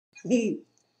What's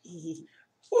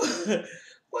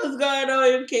going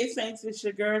on, MK Saints? It's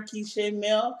your girl, Keisha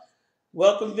Mel.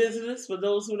 Welcome, visitors. For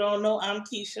those who don't know, I'm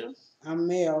Keisha. I'm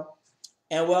Mel.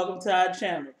 And welcome to our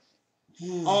channel.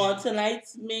 On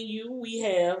tonight's menu, we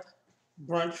have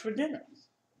brunch for dinner.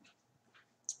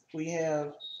 We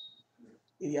have,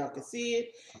 if y'all can see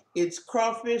it, it's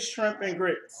crawfish, shrimp, and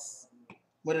grits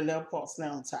with a little pork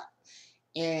snail on top.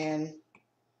 And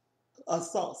a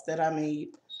sauce that I made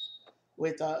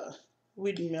with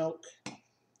wheat milk,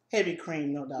 heavy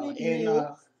cream, no doubt,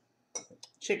 and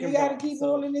chicken. You gotta keep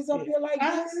holding this up here like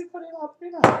I this. already put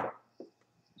it up.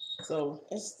 So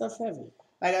That's stuff heavy.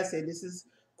 like I said, this is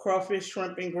crawfish,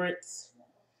 shrimp, and grits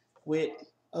with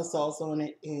a sauce on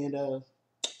it and a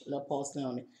little pasta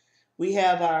on it. We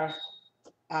have our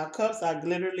cups, our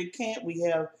glitterly can't. We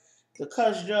have the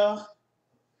cuss jar.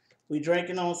 We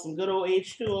drinking on some good old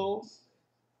H2O.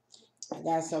 I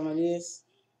got some of this.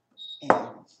 And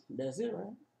that's it,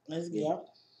 right? Let's get it.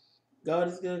 God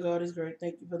is good, God is great.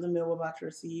 Thank you for the meal we're about to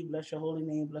receive. Bless your holy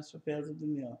name. Bless the prayers of the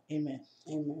meal. Amen.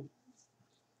 Amen.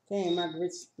 Dang, my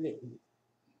grits splitting.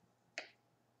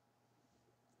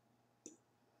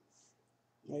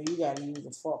 Well, you gotta use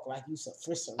a fork like you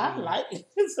sophisticated. I like it.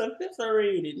 It's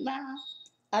sophisticated. Nah,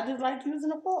 I just like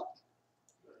using a fork.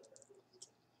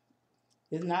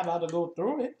 It's not about to go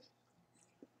through it.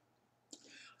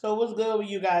 So what's good with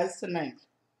you guys tonight?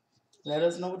 Let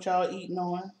us know what y'all eating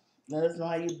on. Let us know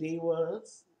how your day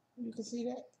was. You can see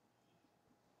that.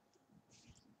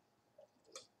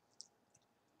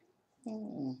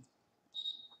 Y'all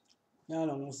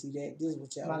don't want to see that. This is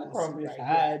what y'all My want to crawfish see right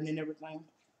hiding and everything.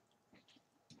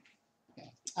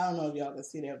 I don't know if y'all can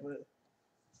see that, but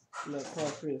little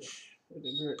crawfish with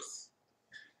the grits.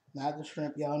 Not the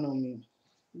shrimp, y'all know me.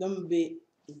 Them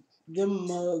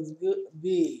mugs good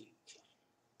big.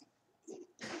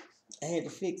 I had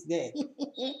to fix that.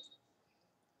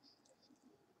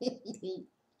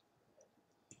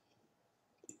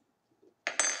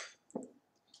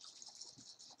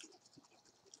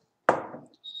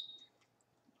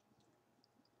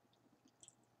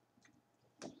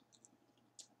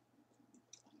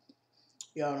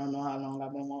 Y'all don't know how long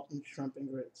I've been wanting shrimp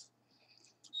and grits.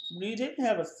 We didn't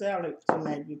have a salad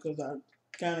tonight because I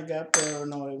kind of got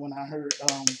paranoid when I heard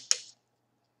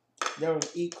there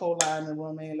was E. coli in the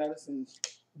romaine lettuce, and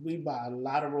we buy a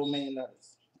lot of romaine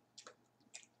lettuce.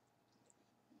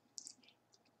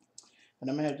 But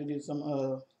I'm gonna have to do some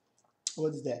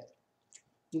what is that?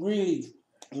 Green leaf.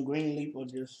 Green leaf or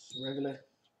just regular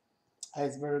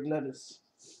iceberg lettuce.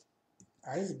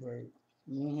 Iceberg.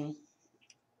 Mm-hmm.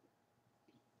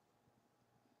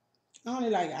 I only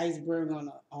like iceberg on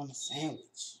a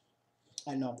sandwich.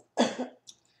 I know.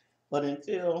 But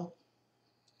until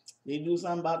they do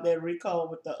something about that recall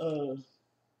with the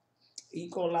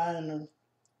E. coli and the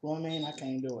romaine, I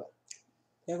can't do it.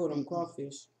 There go them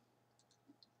crawfish.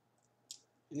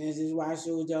 And this is why I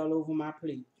showed y'all over my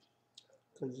plate.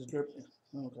 Because it's dripping.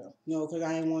 Okay. No, because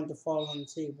I didn't want it to fall on the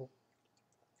table.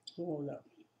 Hold up.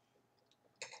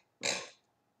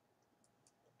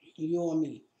 You and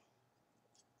me.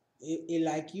 It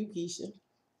like you, Keisha.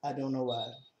 I don't know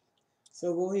why.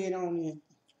 So go ahead on and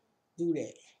do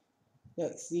that.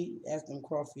 Look, see, that's them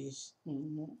crawfish.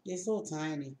 Mm-hmm. They're so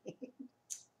tiny.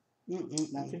 Now,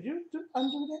 could you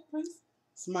undo that, please?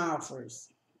 Smile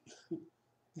first.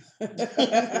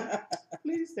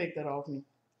 Please take that off me.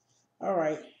 All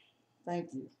right.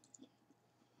 Thank you.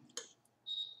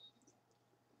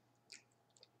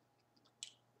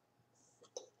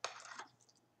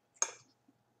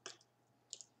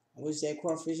 I wish that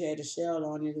crawfish had a shell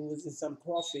on it. It was in some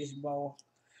crawfish ball.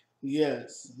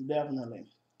 Yes,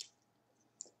 definitely.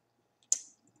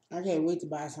 I can't wait to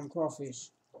buy some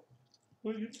crawfish.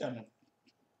 What are you telling?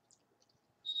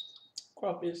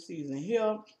 Crawfish season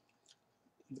here.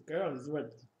 The girl is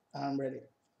ready. I'm ready.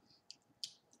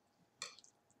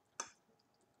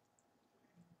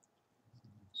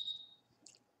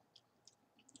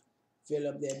 Fill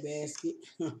up that basket.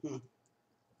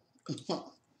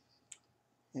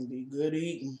 And be good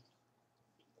eating.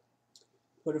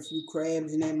 Put a few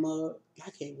crabs in that mug. I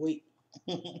can't wait.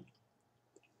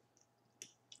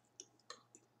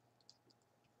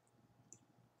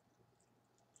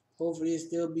 Hopefully it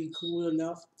still be cool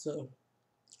enough to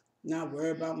not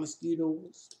worry about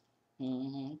mosquitoes.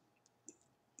 Mm-hmm.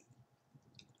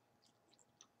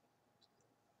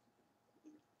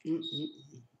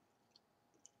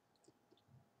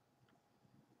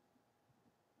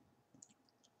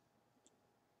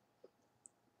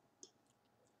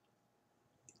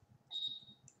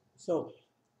 So,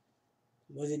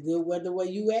 was it good weather where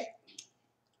you at?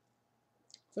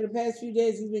 For the past few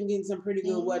days, we've been getting some pretty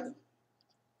good weather.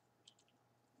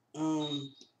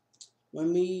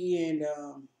 When me and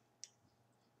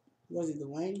was it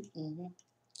Dwayne? Mm-hmm.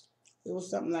 It was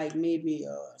something like maybe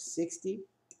 60.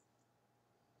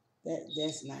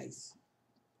 That's nice.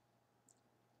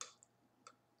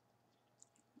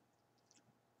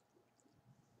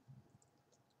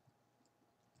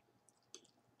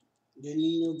 Didn't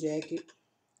need no jacket.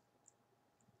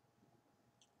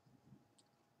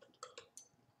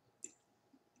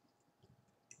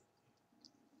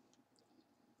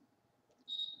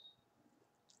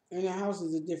 And the house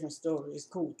is a different story. It's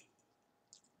cool.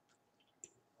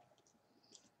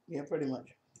 Yeah, pretty much.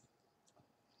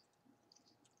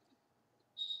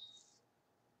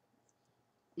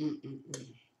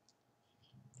 Mm-mm-mm.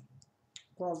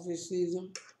 Crawfish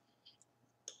season.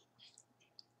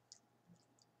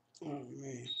 Oh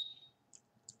man,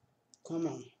 come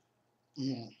on.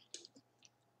 Mm.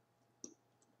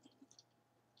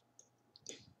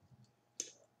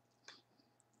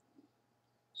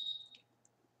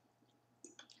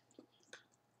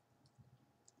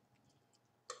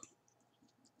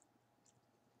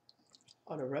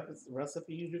 Are the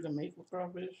recipes you can make with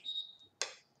crawfish?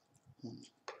 Mm.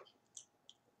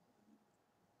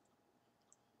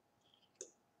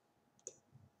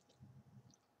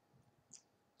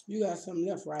 You got something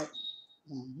left, right?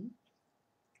 Mm-hmm.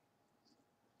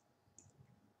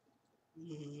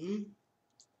 Mm-hmm.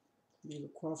 Make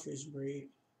a crawfish bread.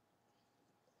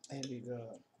 That'd be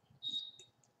good.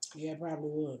 Yeah, probably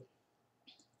would.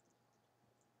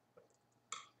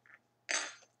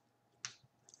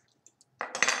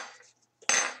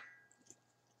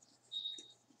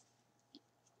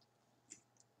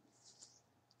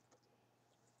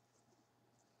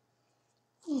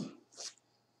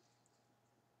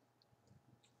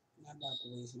 Not about to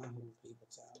waste my whole paper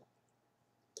towel.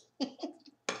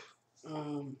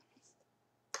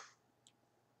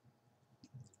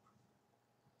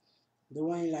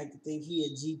 Dwayne like to think he a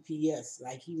GPS,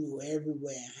 like he knew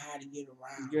everywhere and how to get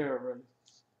around. Yeah, really.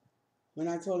 When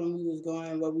I told him we was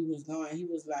going, where we was going, he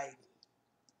was like,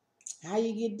 "How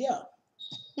you get there?"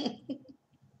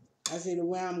 I said, "The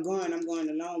way I'm going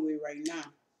the long way right now.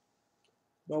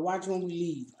 But watch when we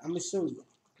leave. I'm gonna show you."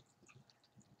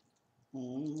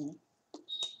 Mm-hmm.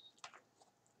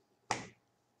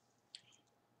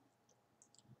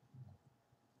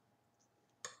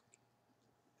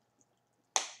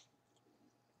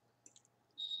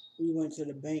 We went to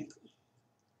the bank,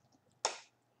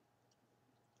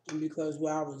 and because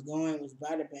where I was going was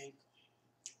by the bank,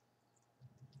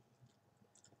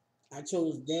 I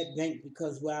chose that bank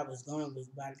because where I was going was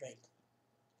by the bank.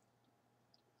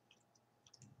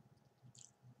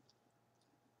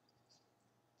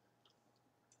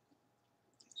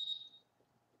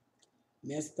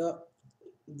 Messed up.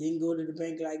 Didn't go to the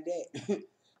bank like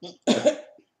that.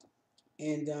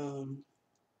 And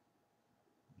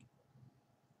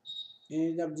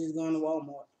ended up just going to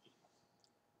Walmart.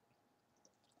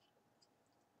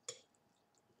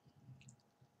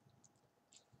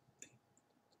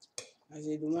 I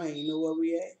said, "Dwayne, you know where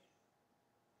we at?"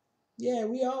 "Yeah,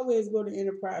 we always go to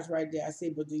Enterprise right there." I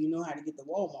said, "But do you know how to get to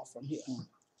Walmart from here?" Mm.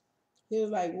 He was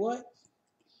like, "What?"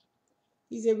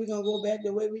 He said, "We're going to go back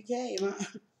the way we came, huh?"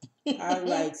 I was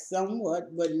like,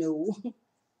 "Somewhat, but no."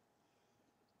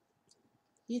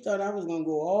 He thought I was going to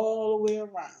go all the way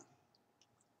around.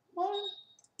 What?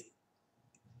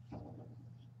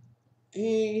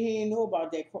 He didn't know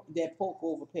about that poke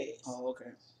overpass. Oh,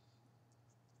 okay.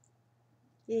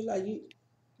 He was like,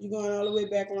 you going all the way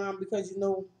back around because you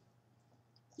know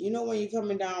when you're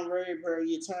coming down Rayburn,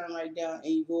 you turn right down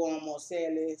and you go on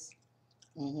Marcellus.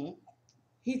 Mm-hmm.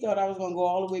 He thought I was going to go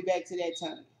all the way back to that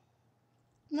turn.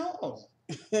 No.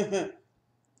 I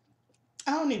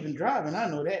don't even drive, and I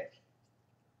know that.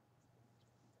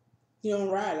 He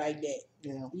don't ride like that.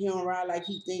 Yeah. He don't ride like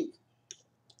he think.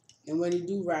 And when he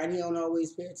do ride, he don't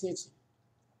always pay attention.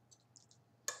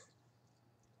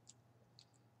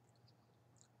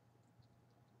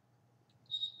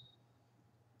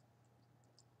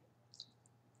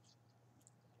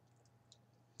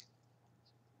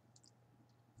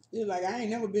 He's like, "I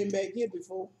ain't never been back here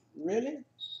before." "Really?"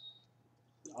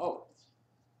 Oh,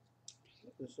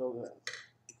 it's so good.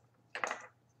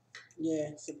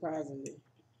 "Yeah, surprisingly."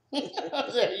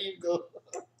 There you go.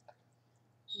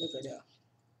 Look at that.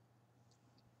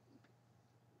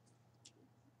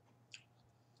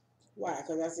 Why?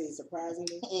 Because I say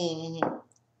surprisingly. Mm-hmm.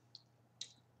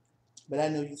 But I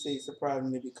know you say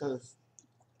surprisingly because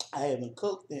I haven't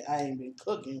cooked and I ain't been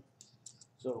cooking.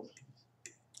 So,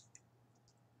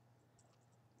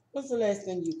 What's the last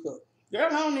thing you cooked? girl, I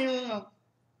don't even know.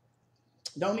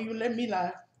 Don't even let me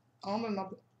lie. I don't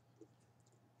know.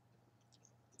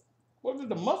 What is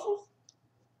the mussels?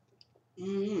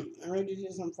 I already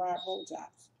did some fried pork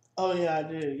chops. Oh yeah, I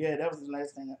did. Yeah, that was the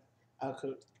last thing I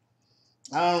cooked.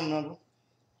 I don't remember.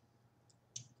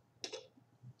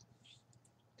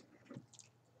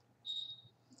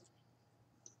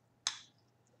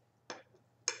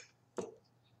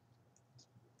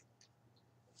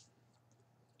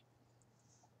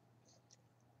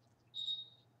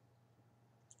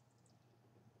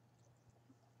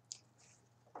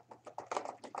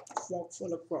 Fork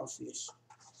full of crawfish.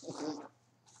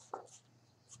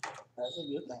 That's a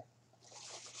good thing.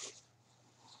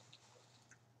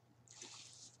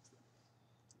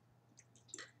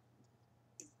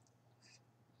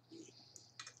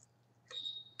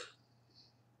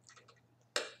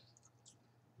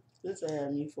 This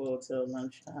had me full till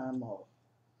lunchtime or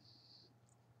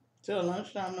till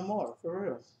lunchtime tomorrow, for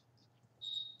real.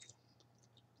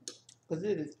 Because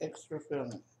it is extra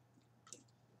filling.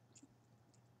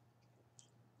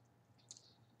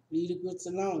 Leave the grits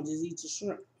alone. Just eat your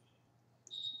shrimp.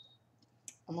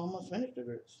 I'm almost finished the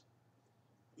grits.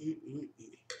 Mm-mm-mm.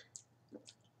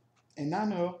 And I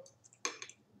know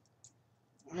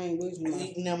I ain't wasting my.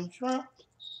 eating them shrimp,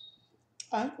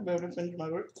 I could be able to finish my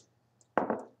grits.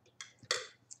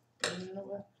 You know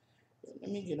what? Let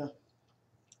me get a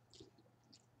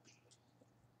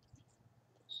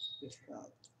this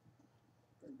shrimp.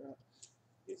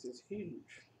 This is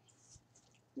huge.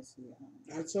 Let's see.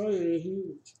 I told you they're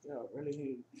huge. Yeah, really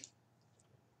huge.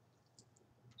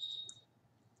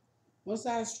 What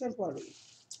size shrimp are they?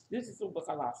 This is super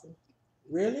colossal.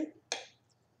 Really?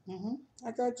 Mm-hmm.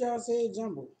 I thought y'all said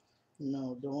jumbo.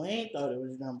 No, Dwayne thought it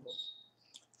was jumbo.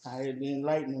 I had been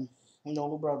enlightening him.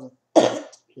 No, brother.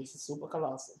 This is super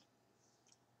colossal.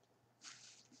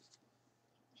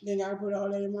 Then I put all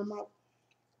that in my mouth.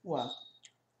 Wow.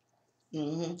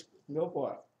 Mm-hmm. Go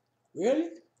for it. Really?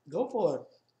 Go for it.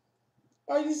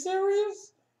 Are you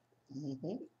serious?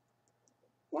 Mm-hmm.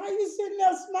 Why are you sitting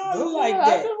there smiling Go like for it. I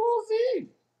that? just want to see.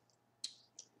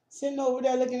 Sitting over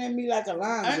there looking at me like a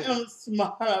lion. I am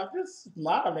smiling. I'm just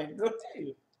smiling. Go to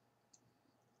you.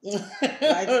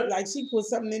 like she put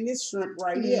something in this shrimp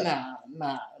right here.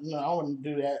 Nah. No, I wouldn't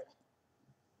do that.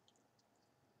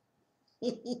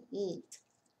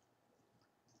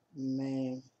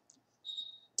 Man.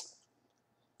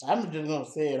 I'm just gonna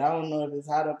say it. I don't know if it's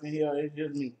hot up in here or it's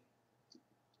just me.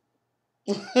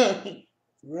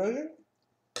 Really?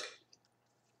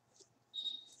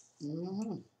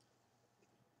 Mm-hmm.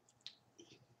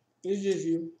 It's just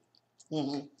you.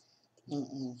 Mm-hmm.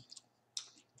 Mm-hmm.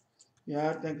 Yeah,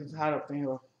 I think it's hot up in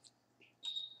here.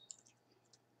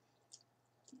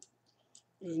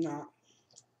 It's not.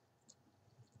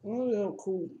 Oh, little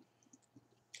cool.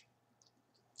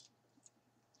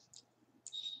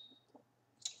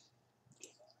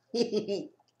 That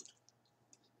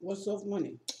What's up,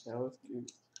 money? was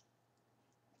cute.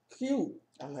 Cute.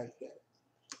 I like that.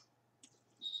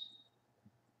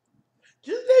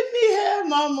 Just let me have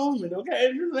my moment,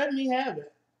 okay? Just let me have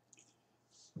it.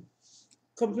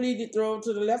 Completely throw it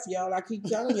to the left, y'all. I keep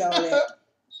telling y'all that.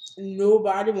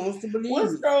 Nobody wants to believe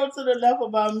What's me. thrown to the left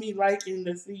about me liking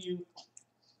to see you,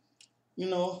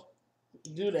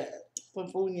 do that?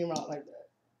 Put food in your mouth like that.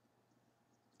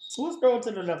 What's thrown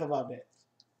to the left about that?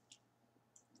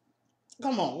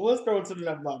 Come on, what's thrown to the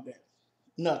left about that?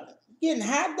 Nothing. Getting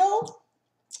hot though?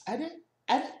 I didn't.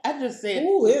 I just said.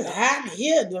 Ooh, it's hot in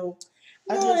here though.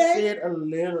 I No, just it ain't. said a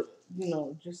little.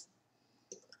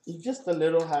 Just a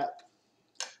little hot.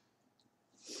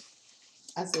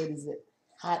 I said, is it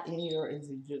hot in here or is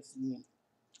it just me?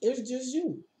 It's just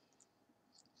you.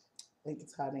 I think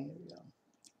it's hot in here, y'all.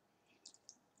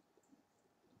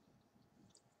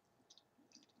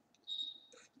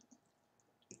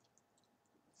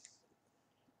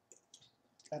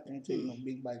 I can't take no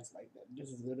big bites like that. This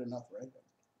is good enough right there.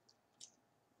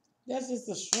 That's just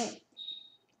a shrimp.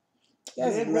 Yeah,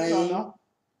 That's grits on lame. now.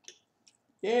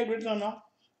 Yeah, grits on now.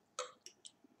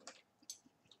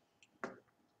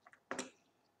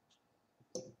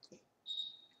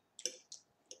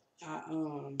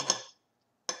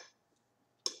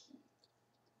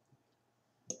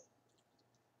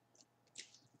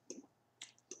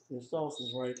 The sauce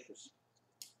is righteous.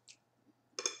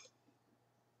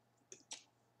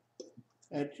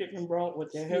 That chicken broth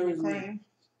with the heavy Excuse me. cream.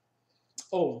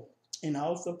 Oh, and I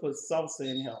also put salsa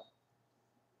in here.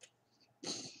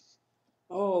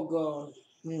 Oh God.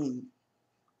 Mm.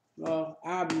 Well,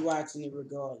 I'll be watching it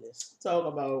regardless. Talk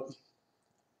about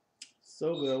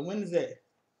so good. When is that?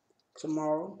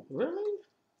 Tomorrow. Really?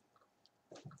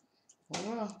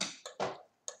 Wow.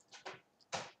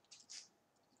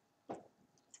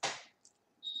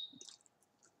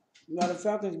 No, the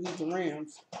Falcons beat the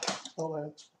Rams.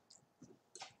 Okay.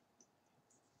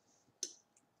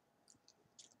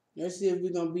 Let's see if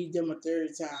we're gonna beat them a third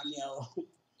time, yo.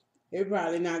 They're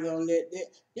probably not gonna let that.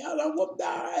 Y'all done whooped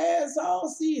our ass all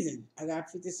season. I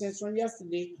got 50 cents from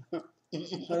yesterday.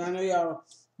 Cause I know y'all,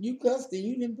 you cussed and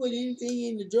you didn't put anything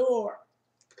in the drawer.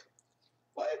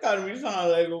 Why you gotta be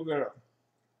sounding like a little girl?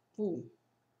 Who?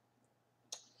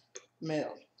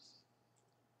 Mel.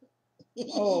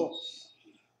 Oh,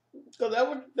 Cause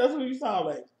that's what you sound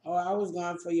like. oh, I was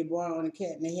going for your boy on the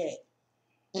cat in the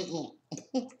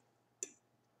hat.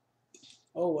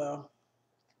 Oh well.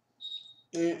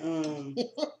 And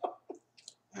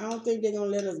I don't think they're gonna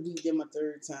let us beat them a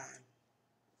third time.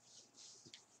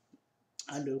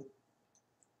 I do.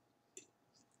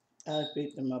 I have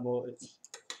faith in my boys.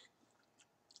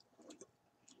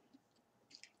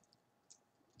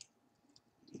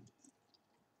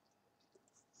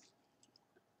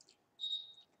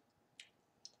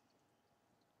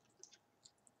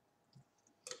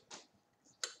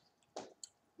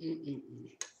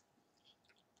 Mm-mm-mm.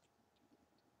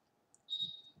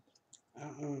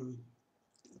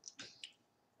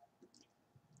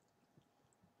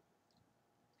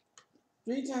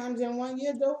 3 times in 1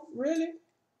 year, though? Really?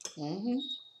 Mm-hmm.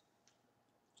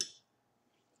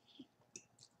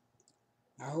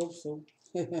 I hope so.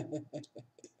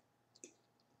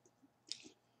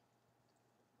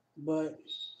 But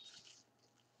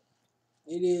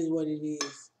it is what it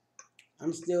is.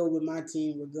 I'm still with my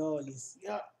team regardless.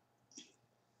 Yep.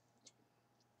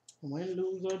 Win,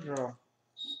 lose, or draw.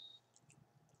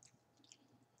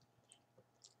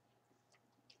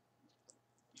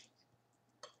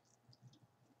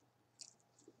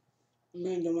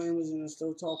 Me and Dwayne was in the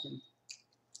store talking.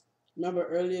 Remember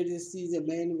earlier this season,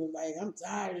 Manny was like, I'm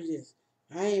tired of this.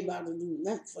 I ain't about to do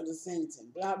nothing for the Saints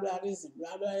and blah, blah, this and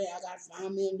blah, blah, that. I got to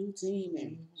find me a new team.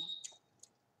 And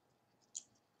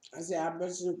I said, I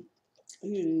bet you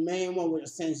he's the main one with a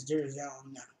Saints jersey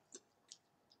on now.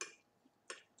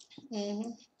 Mm-hmm.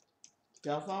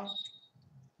 Y'all fine?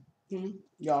 Hmm?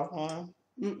 Y'all fine?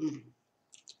 Mm-mm.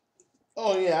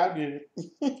 Oh yeah, I get it.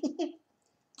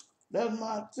 That's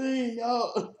my team,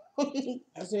 y'all.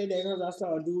 I said that because I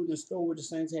saw a dude in the store with the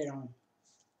Saints hat on.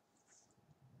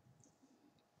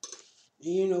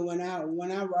 And you know, when I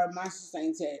wear my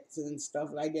Saints hats and stuff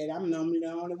like that, I'm normally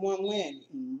the only one wearing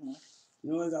it. Mm-hmm.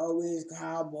 You know, it's always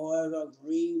Cowboys or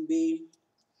Green Bay.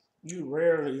 You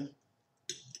rarely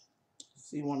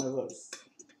see one of us.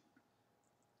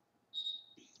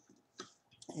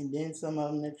 And then some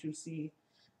of them that you see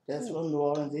that's from New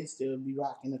Orleans, they still be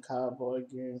rocking the cowboy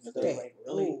gear and Look stuff at that. like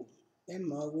really. Oh, that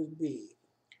mug was big.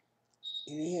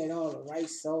 And it had all the right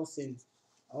sauce and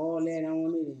all that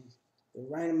on it and the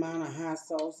right amount of hot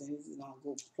sauce and it's just gonna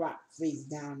go plop face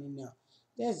down in there.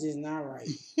 That's just not right.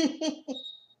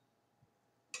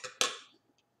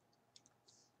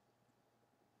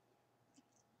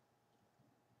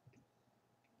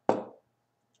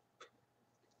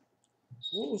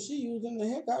 Oh, she using the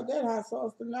heck out that hot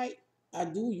sauce tonight. I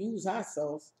do use hot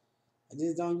sauce. I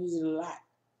just don't use it a lot.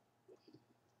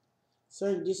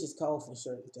 Certain dishes call for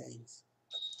certain things.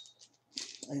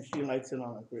 And she likes it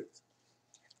on her grits.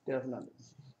 Definitely.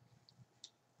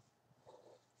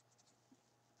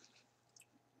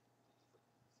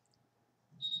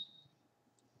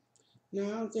 No, I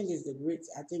don't think it's the grits.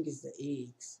 I think it's the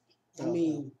eggs. I Okay.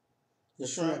 mean, The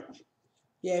shrimp?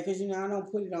 Yeah, because, you know, I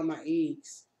don't put it on my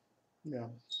eggs. Yeah.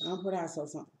 I don't put hot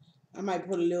sauce on. I might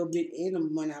put a little bit in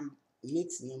them when I'm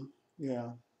mixing them,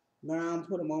 Yeah. but I don't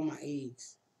put them on my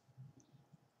eggs.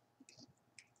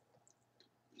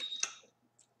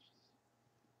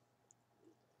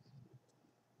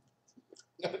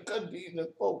 I could be in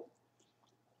the boat.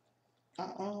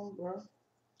 Bro.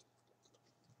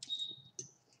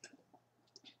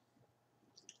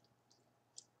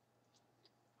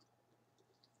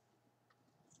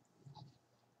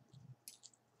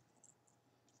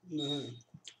 Man.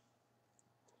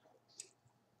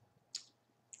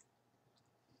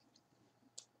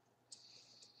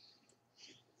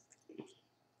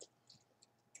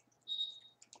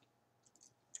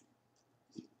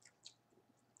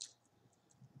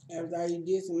 After I eat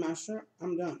this and my shrimp,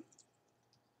 I'm done.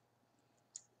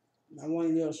 I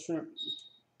want a little shrimp.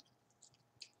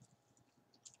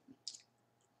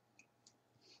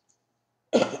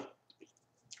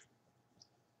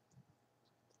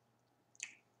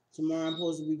 Tomorrow I'm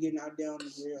supposed to be getting out there on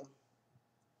the grill.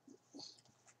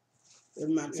 If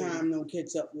my time don't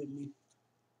catch up with me.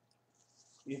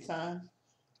 Your time?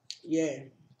 Yeah.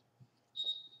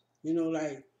 You know,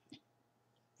 like,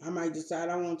 I might decide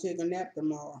I want to take a nap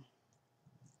tomorrow.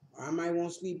 Or I might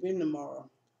want to sleep in tomorrow.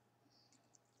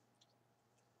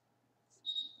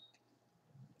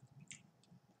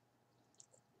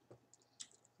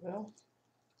 Well,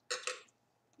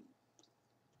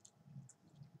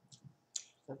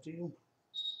 up to you.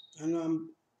 I know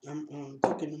I'm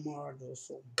cooking tomorrow though,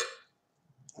 so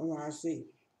I want to see.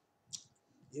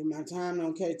 If my time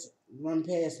don't run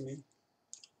past me,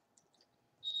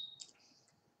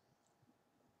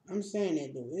 I'm saying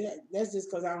that though. That's just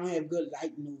because I don't have good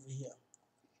lighting over here.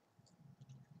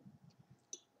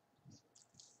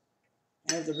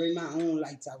 I have to bring my own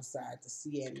lights outside to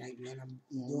see at night when I'm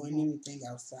doing anything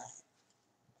outside.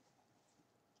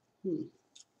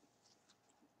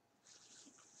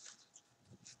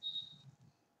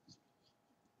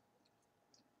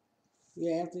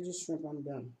 Yeah, after the shrimp, I'm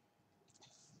done.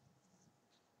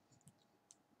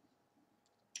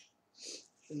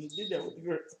 And you did that with the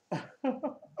grits.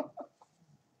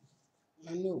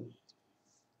 I knew.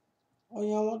 Oh,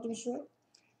 y'all want them shrimp?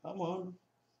 Come on.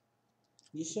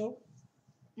 You sure?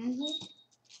 Mm-hmm.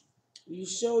 You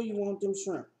sure you want them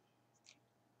shrimp?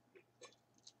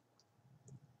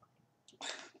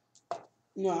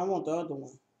 No, I want the other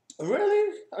one.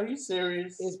 Really? Are you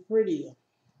serious? It's prettier.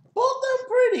 Both them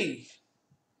pretty.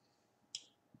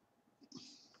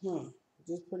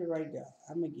 Just put it right there.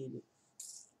 I'm going to get it.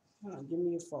 Give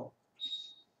me your fork.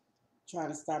 Trying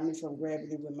to stop me from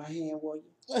grabbing it with my hand, will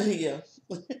you? Yeah.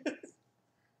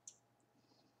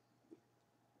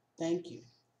 Thank you.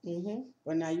 Mm-hmm.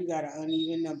 But now you got an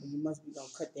uneven number. You must be going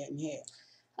to cut that in half.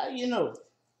 How you know?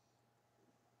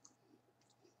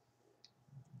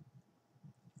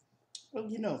 Well,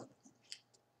 you know.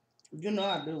 You know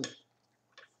I do.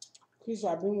 Keisha,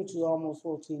 I've been with you almost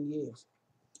 14 years.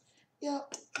 Yeah.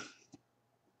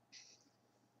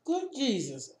 Good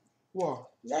Jesus. Wow.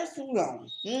 That's too long.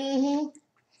 Mm-hmm.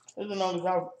 That's the longest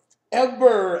I've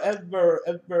ever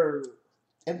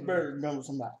done with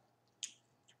somebody.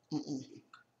 Mm-mm.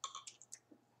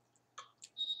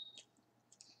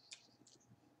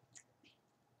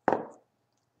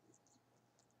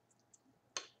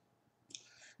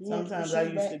 Sometimes I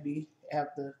used to be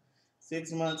after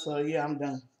 6 months or a year, I'm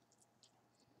done.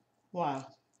 Why?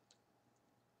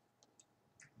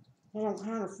 Well, I'm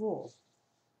kind of full.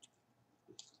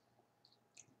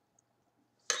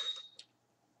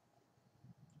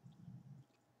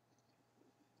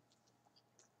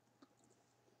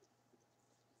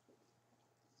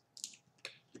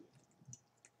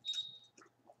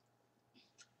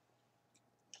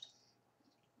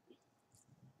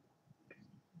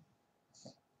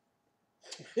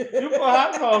 You put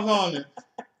hot sauce on it.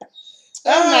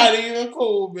 That's not even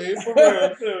cool, babe. For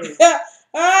real, too. That's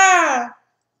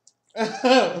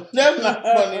not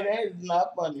funny. That is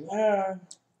not funny.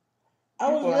 I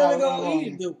was really going to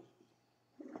eat it,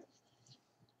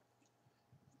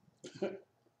 though.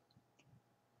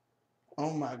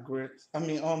 On my grits. I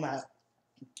mean, on my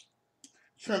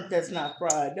shrimp that's not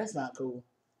fried. That's not cool.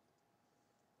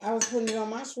 I was putting it on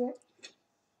my shrimp.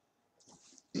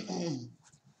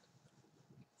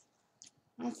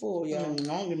 I'm full, y'all.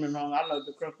 Don't get me wrong. I like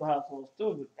the crust of hot sauce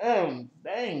too, but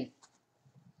dang.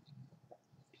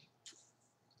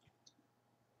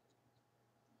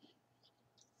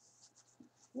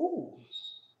 Ooh.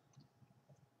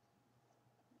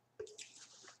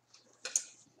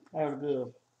 That was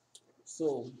good.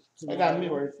 So, That got me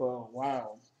ready for a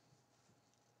while.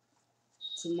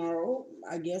 Tomorrow,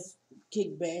 I guess,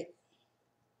 kick back,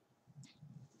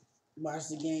 watch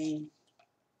the game.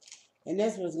 And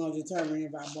that's what's going to determine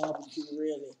if I barbecue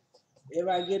really. If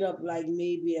I get up like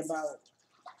maybe about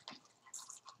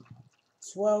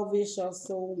 12-ish or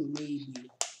so, maybe.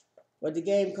 But the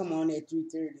game come on at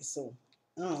 3:30, so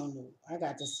I don't know. I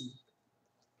got to see.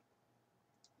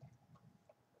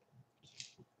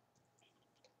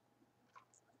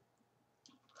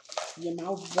 Your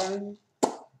mouth burning?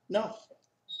 No.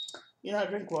 You know, I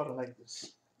drink water like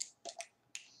this.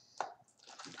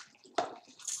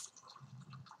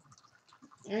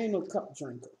 I ain't no cup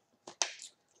drinker.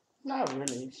 Not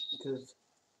really, because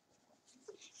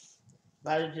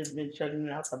I've just been chugging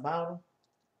it out the bottle.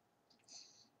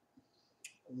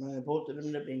 Man, both of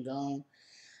them have been gone.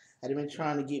 I've been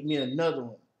trying to get me another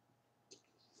one.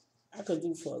 I could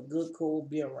do for a good cold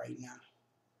beer right now.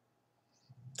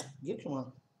 Get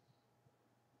one.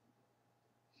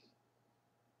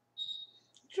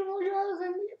 What you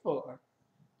asking me for?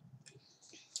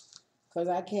 Because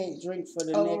I can't drink for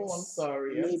the next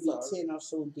maybe 10 or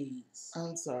so days.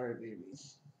 I'm sorry, baby.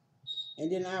 And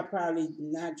then I'll probably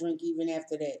not drink even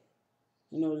after that.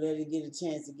 You know, let it get a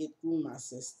chance to get through my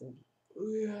system.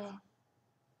 Yeah.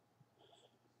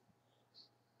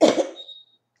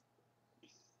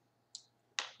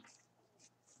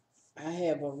 I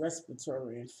have a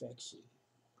respiratory infection.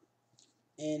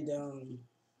 And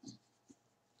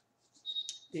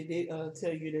did they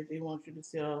tell you that they want you to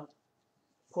see a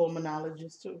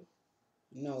pulmonologist too?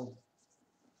 no.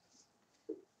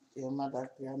 Yeah, my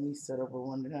doctor got me set up with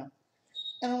one of them.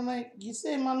 And I'm like, you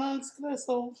said my lungs clear,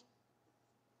 so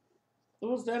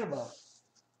what's that about?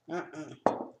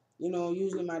 You know,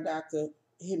 usually my doctor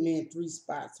hit me in 3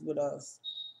 spots with us.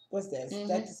 What's that?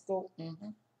 Stethoscope? Mm-hmm.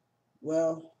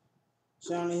 Well,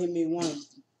 she only hit me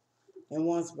once in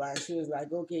one spot. She was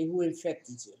like, okay, who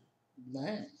infected you?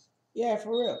 Man. Yeah,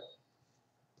 for real.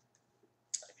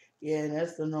 Yeah, and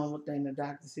that's the normal thing. The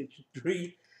doctor hit you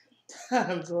 3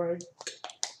 times, right?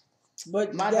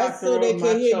 But My that's doctor so they wrote can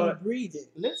my hear you chart. breathing.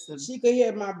 Listen. She could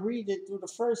hear my breathing through the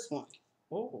first one.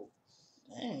 Oh,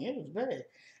 dang, it was bad.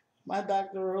 My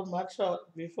doctor wrote my chart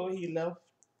before he left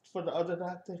for the other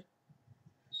doctor.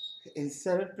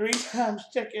 Instead of 3 times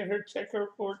checking her, check her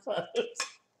 4 times.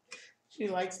 She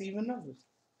likes even numbers.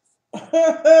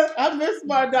 I miss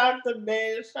my doctor,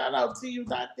 man. Shout out to you,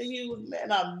 Dr. Hughes,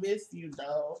 man. I miss you,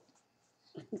 dog.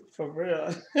 For real.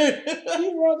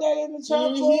 He wrote that in the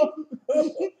chalkboard.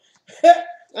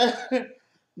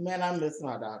 Man, I miss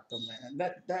my doctor, man.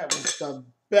 That was the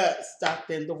best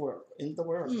doctor in the world. In the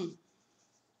world.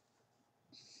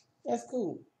 That's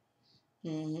cool.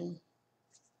 Mm-hmm.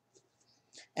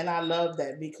 And I love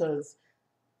that because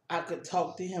I could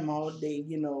talk to him all day.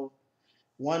 You know,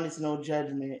 one is no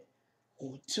judgment.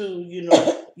 2, you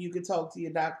know, you could talk to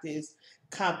your doctor. It's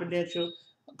confidential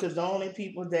because the only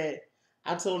people that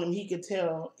I told him he could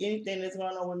tell anything that's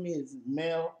going on with me is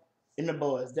Mel and the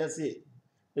boys. That's it.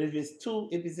 But if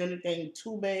it's anything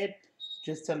too bad,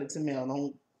 just tell it to Mel.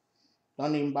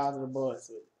 Don't even bother the boys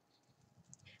with it.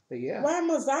 But yeah. Why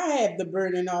must I have the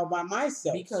burden all by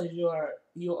myself? Because you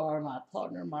are my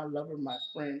partner, my lover, my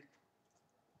friend,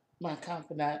 my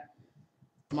confidant,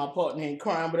 my partner in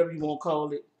crime, whatever you want to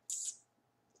call it.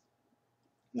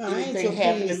 No, Anything I ain't your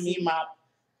happen to me, PNC.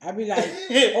 I be like,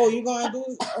 oh, you gonna do?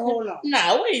 Hold on.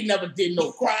 Nah, we ain't never did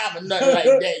no crime or nothing like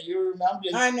that. You know,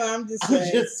 I'm just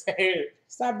saying.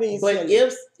 Stop being silly. But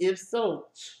if so,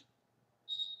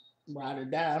 ride or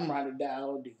die. I'm ride or die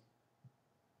all day.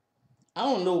 I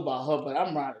don't know about her, but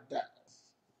I'm ride or die.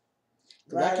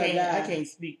 Cause I can't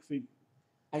speak for you.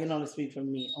 I can only speak for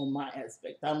me on my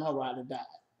aspect. I'm a ride or die.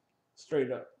 Straight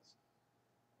up.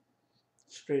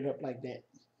 Straight up like that.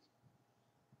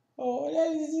 Oh,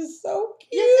 that is just so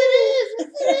cute. Yes,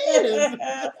 it is.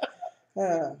 Yes, it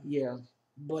is. Yeah.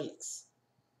 Bullocks.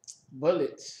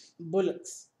 Bullets.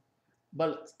 Bullocks.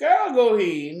 Bullets. Girl, go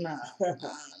ahead. Nah.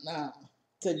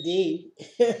 Today.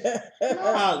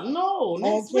 No,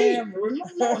 next week.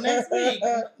 No, next week.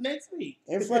 Next week.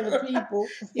 In front of people.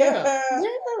 Yeah.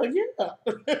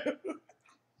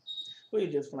 We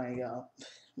just playing, y'all.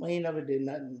 We ain't never did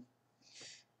nothing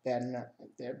bad enough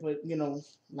like that. But, you know,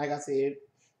 like I said,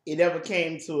 it ever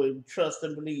came to it, trust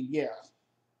and believe, yeah.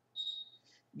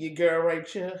 Your girl right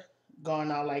here, going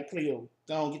out like Cleo.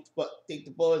 Go get take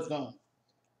the boys gone.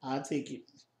 I'll take it.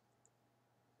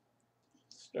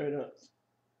 Straight up.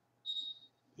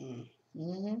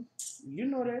 Mm-hmm. You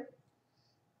know that.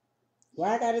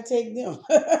 Why I gotta take them?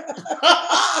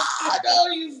 No,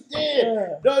 you did.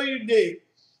 No, you did.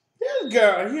 This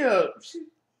girl here.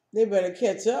 They better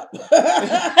catch up.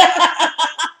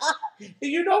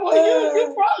 You know what?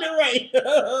 You're probably right.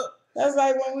 That's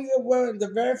like when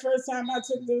the very first time I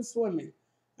took them swimming.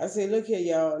 I said, look here,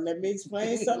 y'all. Let me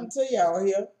explain something to y'all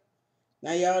here.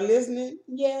 Now, y'all listening?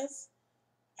 Yes.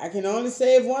 I can only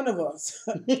save one of us.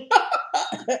 They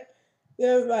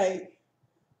was like,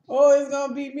 oh, it's going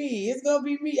to be me. It's going to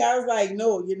be me. I was like,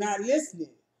 no, you're not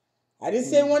listening. I didn't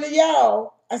say one of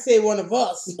y'all. I said one of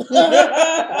us. And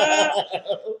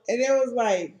it was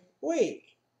like, wait,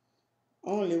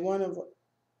 only one of us.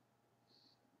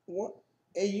 What?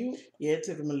 And you? Yeah, it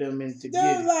took him a little minute to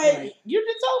get it. Like, you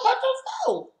just talking about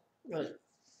yourself. Like,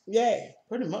 yeah.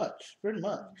 Pretty much.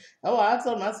 Oh, I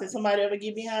told him, I said, somebody ever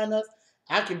get behind us,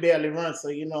 I can barely run, so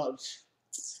you know.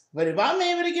 But if I'm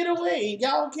able to get away and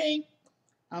y'all can't,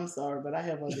 I'm sorry, but I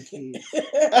have other kids.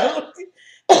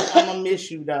 I'm gonna miss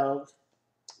you, dog.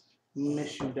 I'm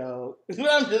just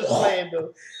playing,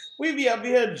 though. We be up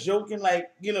here joking like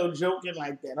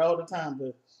that all the time,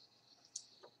 but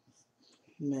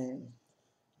man.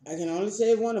 I can only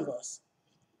save one of us.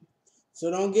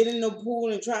 So don't get in no pool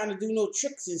and trying to do no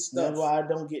tricks and stuff. That's why I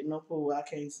don't get in no pool. I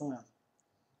can't swim.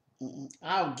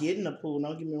 I'll get in the pool.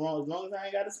 Don't get me wrong. As long as I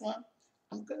ain't got to swim,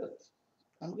 I'm good.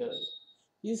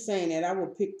 You saying that I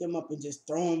would pick them up and just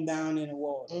throw them down in the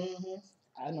water.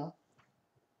 I know.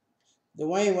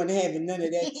 Dwayne wasn't having none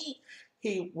of that.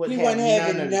 He wasn't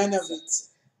having none of it.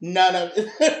 None of it.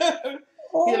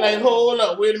 He like, hold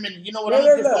up, wait a minute. You know what? I'm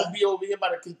just gonna be over here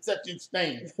by the concession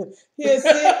stand.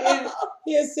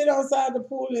 He'll sit outside the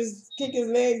pool and kick his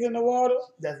legs in the water.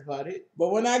 That's about it. But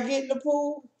when I get in the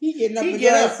pool, he getting up and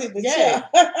going to sit in the chair.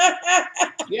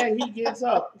 Yeah, he gets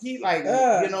up. He like,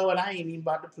 you know what? I ain't even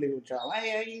about to play with y'all. I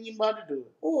ain't even about to do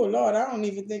it. Oh Lord, I don't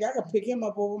even think I can pick him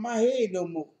up over my head no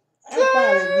more. I'll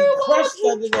probably be crushed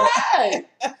under that.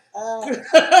 No.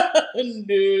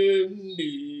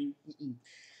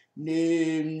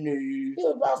 He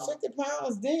was about 50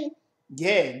 pounds then.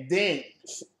 Yeah, then.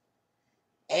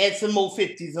 Add some more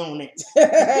 50s on it.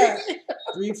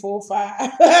 3, 4,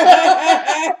 5.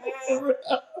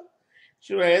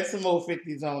 Sure, add some more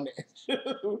 50s on it.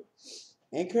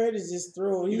 And Curtis just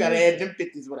threw. You gotta add them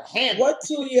 50s with a hand. What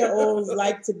 2-year-olds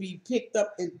like to be picked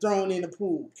up and thrown in the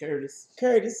pool? Curtis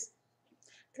crazy.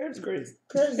 Curtis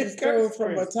is thrown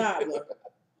from a toddler.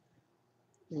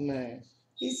 Man.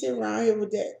 He sit around here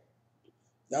with that.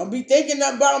 Don't be thinking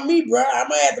nothing about me, bro. I'm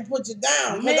gonna have to put you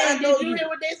down. Man, I know did you hear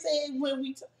what they said when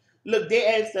we look? They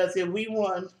asked us if we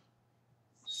won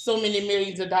so many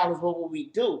millions of dollars, what would we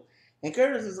do? And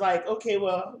Curtis is like, okay,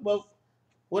 well,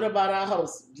 what about our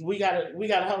house? We got a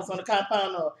house on the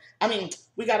compound,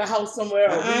 we got a house somewhere.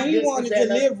 He wanted to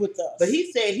live with us, but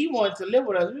he said he wanted to live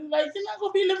with us. We were like, you're not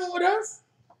gonna be living with us.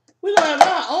 We're gonna have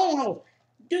our own house.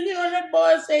 Do you know that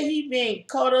boy said he been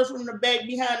caught us from the back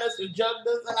behind us and jugged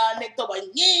us in our neck, like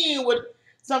with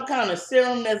some kind of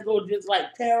serum that's gonna just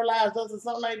like paralyze us or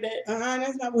something like that?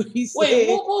 That's not what he said. Wait,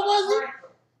 what was it?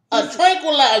 A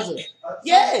tranquilizer.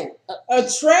 Yeah. A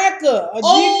tracker. A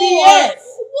GPS.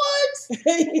 What?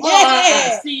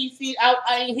 Yeah. See,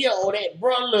 I ain't hear all that,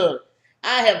 bro. Look,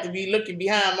 I have to be looking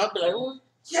behind my like,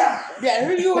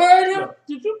 yeah, you heard him?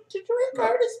 Did you hear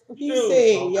Curtis? He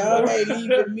said, y'all ain't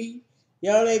leaving me.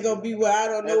 Y'all ain't gonna be where I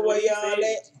don't know where y'all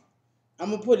at.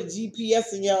 I'm gonna put a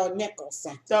GPS in y'all neck or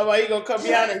something. So about you gonna come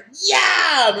behind and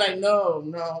I'm like,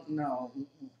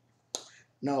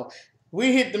 no.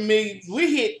 We hit the millions.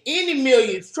 We hit any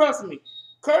millions. Trust me.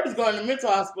 Curtis going to the mental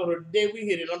hospital the day we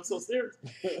hit it. I'm so serious.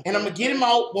 And I'm gonna get him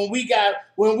out when we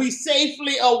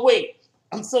safely awake.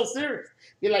 I'm so serious.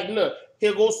 You're like, look,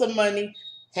 here goes some money.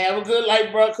 Have a good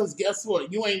life, bro. Cause guess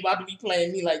what? You ain't about to be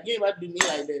playing me like you ain't about to do me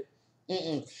like that.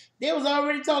 They was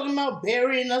already talking about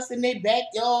burying us in their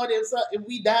backyard if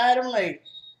we died. I'm like,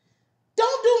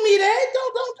 don't do me that.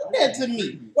 Don't do that to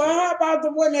me. Well, how about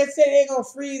the one that said they're gonna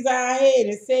freeze our head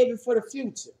and save it for the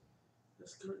future?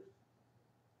 That's good.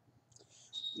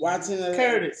 Watching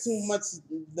Curtis. Too much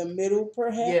the middle,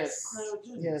 perhaps.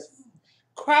 Yes.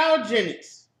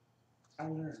 Cryogenics. I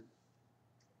learned.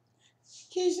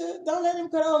 Keisha, don't let him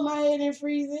cut off my head and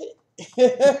freeze it.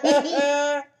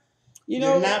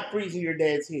 You're not freezing your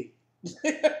dad's head.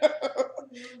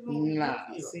 Nah.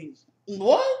 See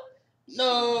what?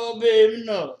 No, baby,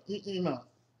 no. No.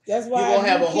 That's why you're gonna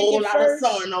have a whole lot of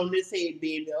sun on this head,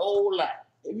 baby. A whole lot.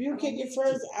 If you kick it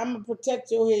first, I'm gonna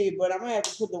protect your head, but I'm gonna have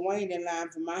to put Dwayne in line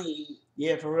for my head.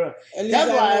 Yeah, for real.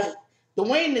 That's why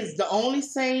Dwayne is the only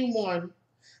sane one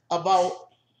about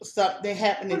stuff that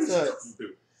happening to us.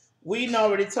 We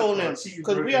already told him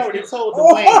because we already told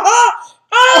Dwayne.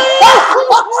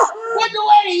 What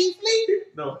Dwayne? He sleeping?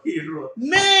 No, he is wrong.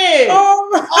 Man!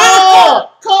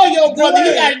 Call your brother. Dwayne.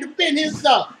 He got to defend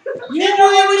himself. Did you hear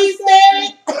what he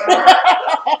said?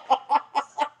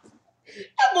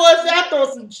 That boy said, I throw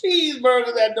some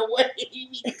cheeseburgers at Dwayne.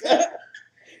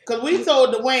 Because we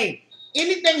told Dwayne,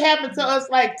 anything happen to us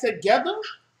like together,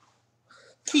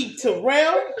 keep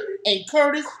Terrell and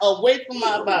Curtis away from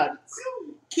our bodies.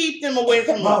 Keep them away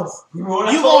from us. You're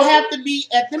going to have to be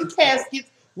at them caskets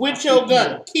with your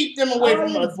gun. Keep them away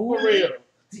from us, for real.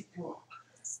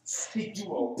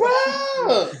 Bro.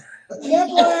 That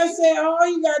boy said, all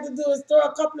you got to do is throw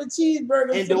a couple of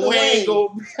cheeseburgers and Dwayne go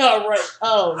be all right.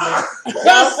 Oh, man.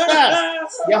 Y'all stop.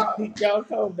 Y'all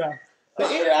calm down. But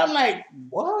I'm like,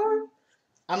 what?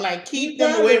 I'm like, keep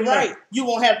them away from us. You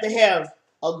won't have to have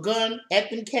a gun at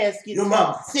them caskets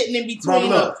sitting in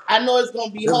between us. I know it's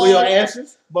going to be hard. Your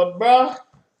answers? But, bro.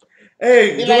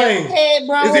 Hey, Dwayne. Like, hey,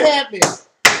 bro, what happened?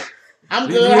 I'm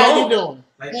good. How you doing?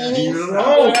 I'm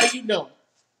good. How you doing?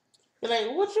 They're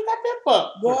like, what you got that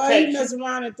for? Boy, he mess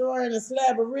around and throw in a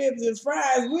slab of ribs and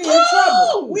fries. We in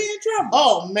trouble. We in trouble.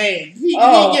 Oh, man. He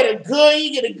get a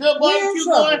good barbecue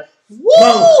going.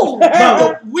 Woo!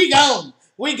 We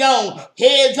gone.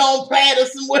 Heads on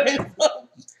platters somewhere.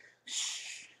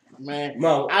 Man,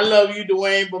 I love you,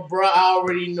 Dwayne, but bro, I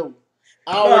already knew.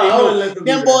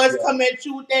 Them boys come at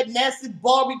you with that massive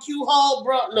barbecue hog,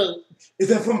 bro. Look. Is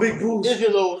that from Big Bruce? This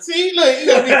is old. See, look. Is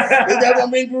that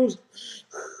from Big Bruce?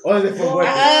 Or is it from what?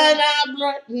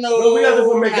 No, we got it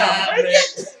from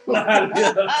McDonald's.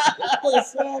 I put a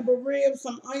slab of ribs,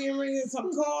 some onion rings, and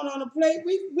some corn on the plate.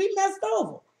 We messed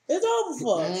over. It's over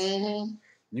for us. Mm-hmm.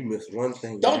 You missed one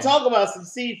thing. Don't talk about some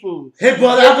seafood. Hey,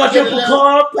 brother, I got your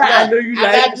pecan pie. I know you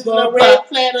like got this little pecan red pie.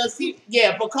 platter of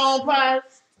pecan pie.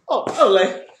 Oh,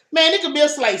 like. Man, it could be a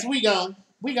slice. We gone.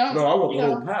 No, I want the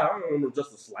whole pie. I don't want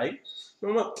just a slice.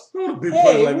 No, a big Hey,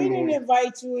 punch like we didn't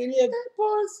invite you in here. That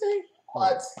boy say,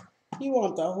 what? You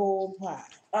want the whole pie.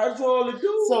 That's all it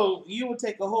do. So you would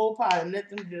take a whole pie and let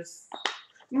them just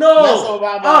no. mess over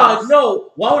our bodies.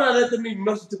 No. Why would I let them even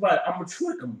mess with the pie? I'm going to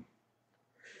trick them.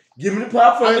 Give me the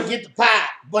pie first. I'm going to get the pie,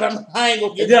 but I ain't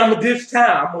going to get and then I'm going to dish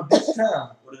time. What if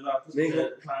I put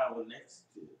that pie with next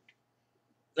to it?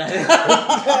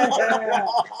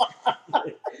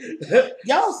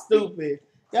 Y'all stupid.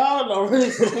 Y'all are really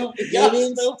stupid. Y'all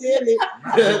didn't stupid. steal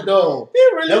it. No. They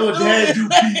really that was dad do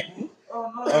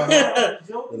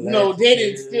people. No, they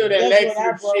didn't steal that That's what I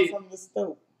laxative brought shit. from the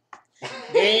stove.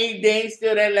 They ain't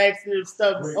steal that laxative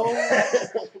stuff. Oh,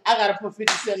 I gotta put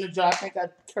 50 cents in the jar. I think I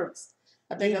cursed.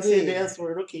 I think I said the S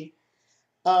word. Okay.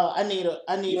 I need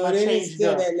my they change didn't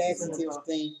steal jar. that laxative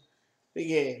thing.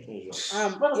 Yeah.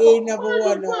 I'm A number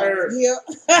one here.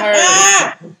 Just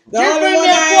bring me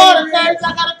a quarter, Curtis.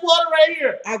 I got a quarter right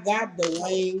here. I got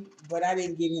Dwayne, but I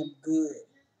didn't get him good.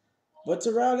 But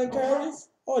Terrell and Curtis,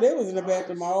 they was in the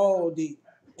bathroom all day.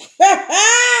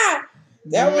 That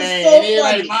was so funny.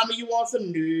 Like, Mama, you want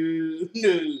some?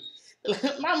 No.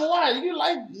 Mama, why? You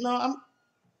like? No,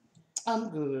 I'm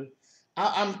good.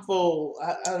 I'm full.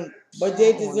 But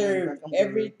they deserve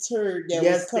every turd that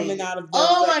was coming out of their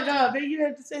my God, baby, you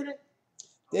have to say that?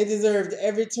 They deserved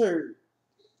every turd.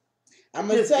 I'm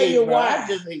going to Just tell you bro. why. I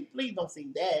just hate. Please don't say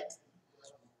that.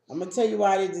 I'm going to tell you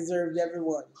why they deserved every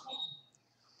one.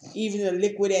 Even the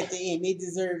liquid at the end, they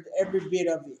deserved every bit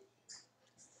of it.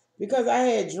 Because I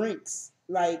had drinks,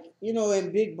 like,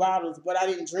 in big bottles, but I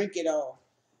didn't drink it all.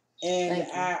 And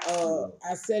I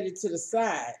set it to the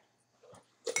side.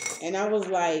 And I was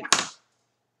like,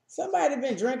 somebody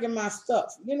been drinking my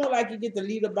stuff. Like you get the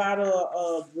liter bottle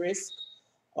of brisk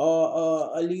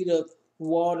or a liter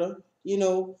water,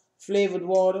 flavored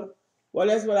water. Well,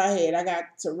 that's what I had. I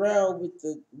got Terrell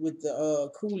with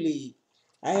the Kool-Aid.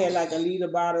 I had like a liter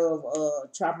bottle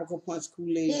of tropical punch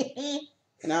Kool-Aid.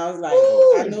 And I was like,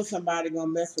 I know somebody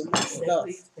gonna mess with my stuff.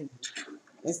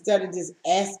 Instead of just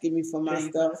asking me for my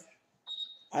stuff,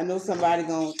 I know somebody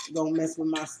gonna mess with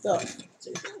my stuff.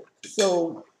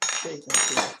 So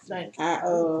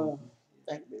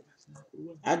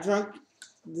I drunk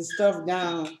the stuff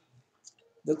down,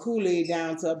 the Kool-Aid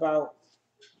down to about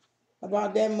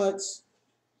that much.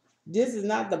 This is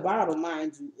not the bottle,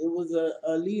 mind you. It was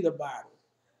a liter bottle.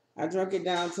 I drank it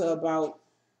down to about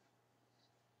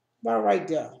right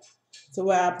there. So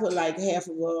where I put like half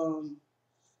of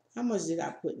how much did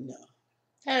I put in there?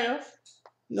 Half.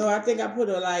 No, I think I put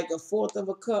like a fourth of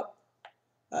a cup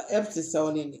of Epsom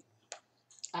salt in it.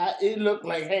 It looked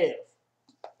like half.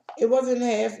 It wasn't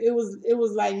half. It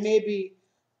was like maybe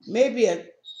a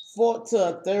fourth to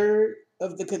a third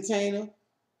of the container.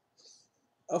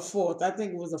 A fourth. I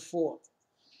think it was a fourth.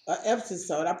 Epsom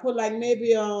salt. I put like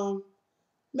maybe a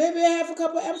half a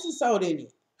cup of Epsom salt in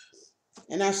it.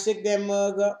 And I shook that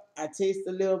mug up. I tasted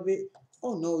a little bit.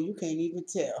 Oh no, you can't even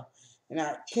tell. And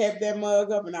I kept that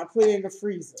mug up and I put it in the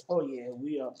freezer. Oh yeah,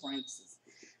 we are pranksters.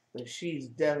 But she is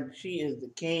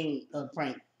the king of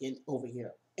prank over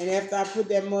here. And after I put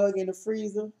that mug in the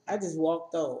freezer, I just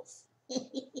walked off.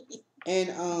 And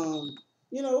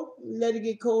let it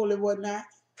get cold and whatnot.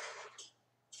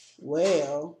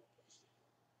 Well,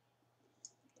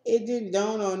 it didn't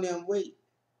dawn on them. Wait,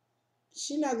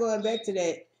 she not going back to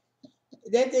that.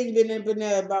 That thing been in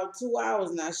there about 2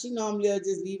 hours now. She normally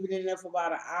just leave it in there for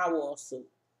about an hour or so.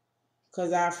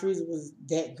 Because our freezer was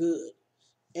that good.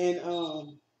 And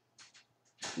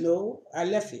no, I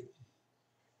left it.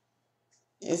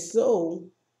 And so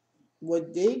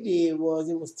what they did was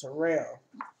it was Terrell.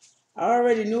 I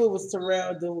already knew it was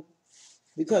Terrell though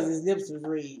because his lips was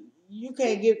red. You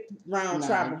can't get round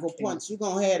tropical punch. You're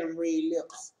going to have them red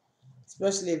lips.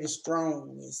 Especially if it's strong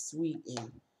and sweet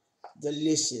and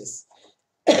delicious.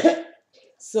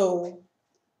 So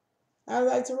I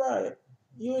was like, Terrell,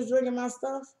 you was drinking my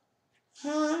stuff?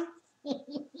 Huh?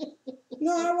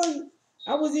 No, I wasn't.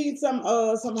 I was eating some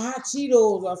hot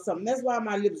Cheetos or something. That's why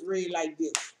my lips red like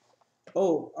this.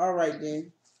 Oh, all right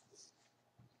then.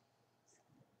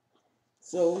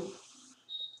 So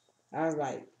I was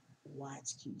like,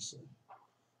 watch, Keisha.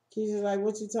 Keisha's like,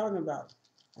 what you talking about?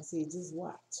 I said, just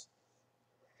watch.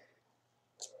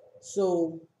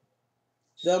 So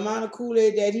The amount of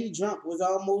Kool-Aid that he drank was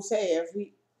almost half.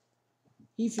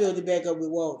 He filled it back up with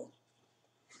water.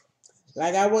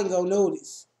 Like I wasn't gonna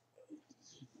notice.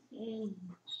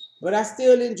 But I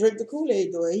still didn't drink the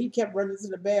Kool-Aid though. And he kept running to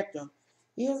the bathroom.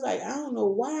 He was like, I don't know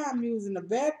why I'm using the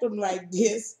bathroom like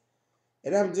this.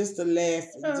 And I'm just a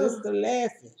laughing, just a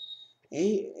laughing.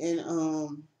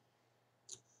 And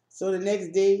so the next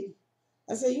day,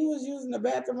 I said, you was using the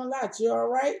bathroom a lot. You all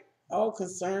right? All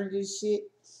concerned and shit.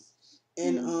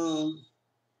 And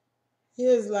he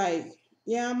was like,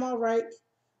 yeah, I'm all right.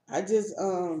 I just I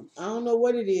don't know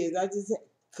what it is. I just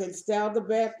couldn't stay out the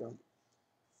bathroom.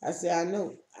 I said,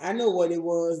 I know what it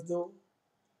was though.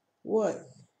 What?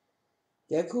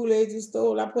 That Kool-Aid you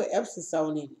stole, I put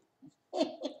Epsom in it.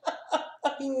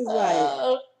 He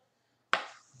was like,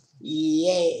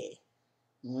 yeah.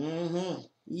 Mm-hmm.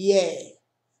 Yeah.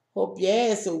 Hope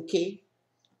your ass okay.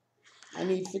 I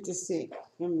need 50 cents.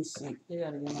 Let me see. They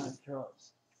gotta get my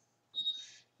drugs.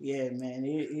 Yeah, man.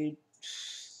 It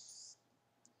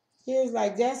He was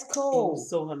like, that's cold. was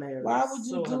so hilarious. Why would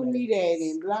you do me that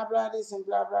and blah, blah this and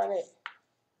blah, blah that?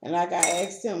 And like I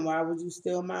asked him, why would you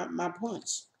steal my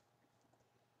punch?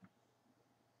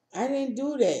 I didn't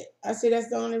do that. I said, that's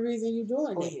the only reason you're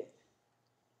doing that. Yeah.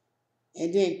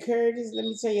 And then Curtis, let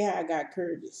me tell you how I got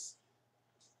Curtis.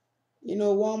 You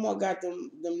know, Walmart got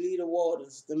them liter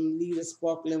waters, them liter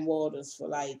sparkling waters for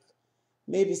like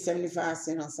maybe 75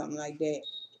 cents or something like that.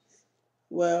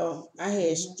 Well, I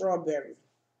had strawberry.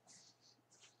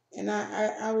 And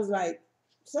I was like,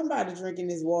 somebody drinking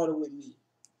this water with me.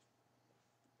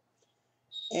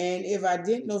 And if I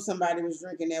didn't know somebody was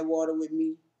drinking that water with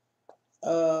me,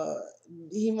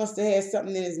 he must have had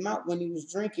something in his mouth when he was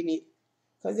drinking it.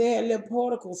 Because they had little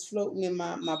particles floating in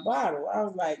my bottle. I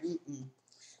was like, mm-mm.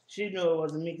 She knew it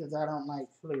wasn't me because I don't like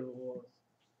flavored water.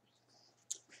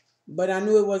 But I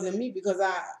knew it wasn't me because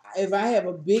if I have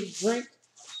a big drink,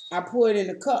 I pour it in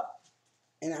a cup.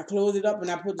 And I close it up and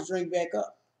I put the drink back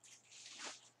up.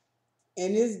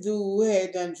 And this dude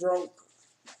had done drunk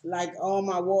like all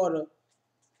my water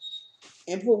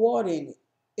and put water in it.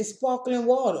 It's sparkling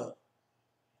water.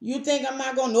 You think I'm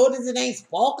not gonna notice it ain't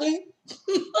sparkling?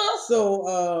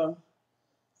 So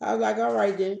I was like, all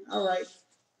right then, all right.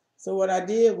 So what I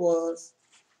did was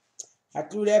I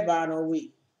threw that bottle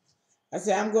away. I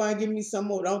said, I'm going to give me some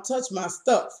more. Don't touch my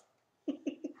stuff.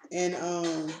 And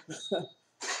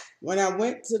when I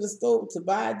went to the store to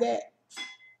buy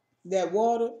that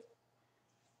water,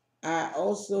 I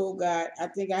also got, I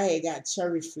think I had got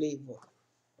cherry flavor.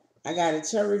 I got a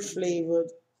cherry flavored,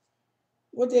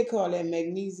 what they call that,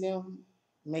 magnesium?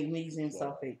 Magnesium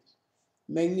sulfate.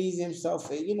 Magnesium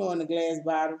sulfate, you know, in a glass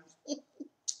bottle.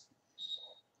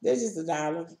 They're just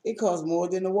 $1. It costs more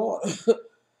than the water.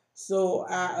 So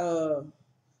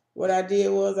what I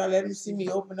did was I let him see me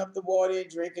open up the water and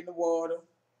drinking the water.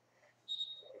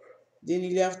 Then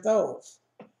he left off.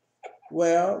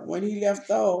 Well, when he left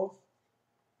off,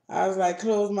 I was like,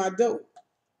 close my door.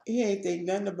 He ain't think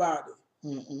nothing about it.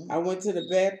 Mm-mm. I went to the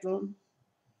bathroom.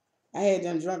 I had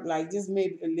done drunk like just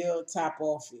maybe the little top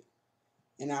off it.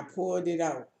 And I poured it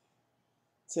out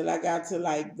till I got to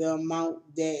like the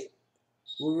amount that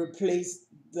would replace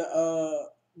that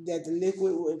the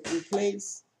liquid would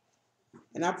replace.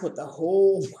 And I put the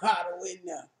whole bottle in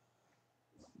there.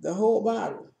 The whole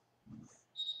bottle.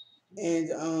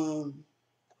 And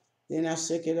then I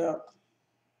shook it up.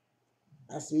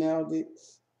 I smelled it.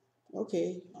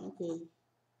 Okay.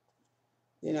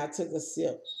 Then I took a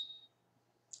sip.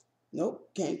 Nope,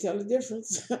 can't tell the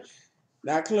difference.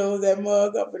 I closed that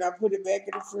mug up and I put it back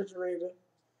in the refrigerator.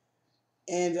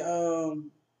 And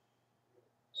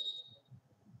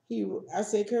I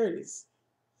said, Curtis.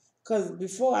 Because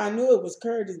before I knew it was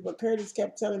Curtis, but Curtis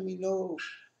kept telling me, no,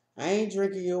 I ain't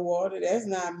drinking your water. That's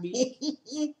not me.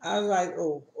 I was like,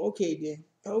 oh, okay then.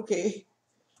 Okay.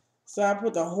 So I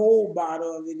put the whole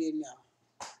bottle of it in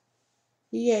there.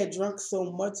 He had drunk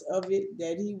so much of it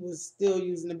that he was still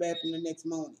using the bathroom the next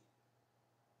morning.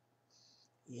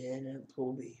 Yeah, that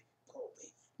poor baby.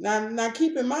 Now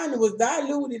keep in mind it was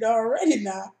diluted already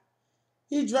now.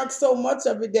 He drank so much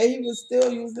of it that he was still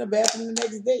using the bathroom the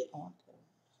next day.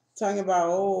 Talking about,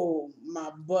 oh,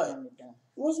 my butt.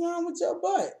 What's wrong with your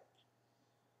butt?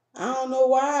 I don't know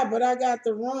why, but I got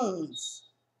the runs.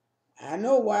 I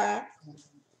know why.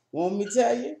 Want me to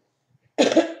tell you?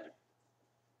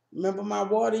 Remember my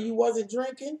water you wasn't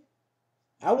drinking?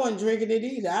 I wasn't drinking it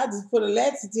either. I just put a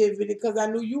laxative in it because I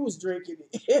knew you was drinking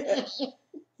it.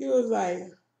 He was like,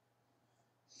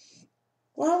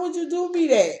 why would you do me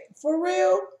that? For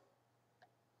real?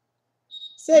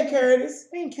 Said Curtis.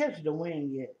 We ain't catch the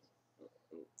wind yet.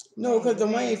 No, because the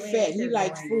Wayne We fat. ain't He said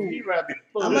likes Wayne. food. He rather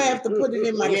food. I'm gonna have to put it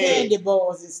in my Yeah. candy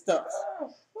bars and stuff.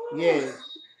 Yeah.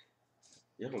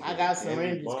 You don't I get got candy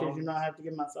syringes because bars. you know I have to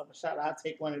give myself a shot. I'll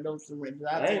take one of those syringes.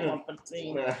 I'll I take ain't one for the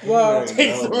team. Well,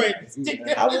 Take syringes.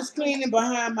 I was cleaning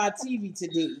behind my TV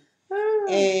today,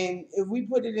 and if we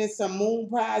put it in some moon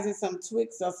pies and some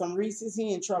Twix or some Reese's,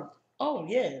 he in trouble. Oh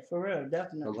yeah, for real, Now,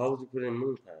 definitely. why would you put in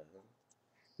moon pie? Huh?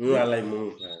 You know I like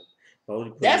moon pie. Why would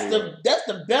you put That's it in the best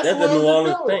That's the one New to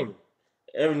Orleans do it. thing.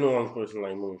 Every New Orleans person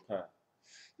like moon pie.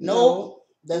 No,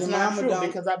 that's your not mama true don't.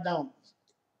 because I don't.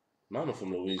 Mama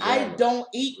from I Louisiana. don't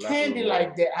eat Not from candy New like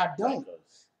Orleans. that. I don't. Like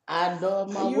us. I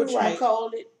love my You're right.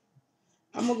 whatchamacallit.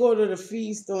 I'm gonna go to the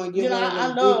feed store and get You know, one of them I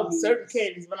big love needles. certain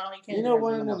candies, but I don't eat candy. You know, like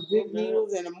one that of no them more. big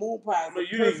needles and the moon pie is But the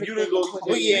you perfect didn't thing go. to put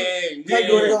Oh in. yeah, Because yeah.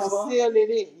 you're gonna seal it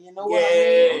in. You know what I mean?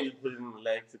 Yeah. You just put it in the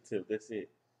laxative. That's it.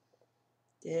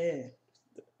 Yeah,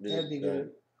 that'd be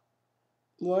good.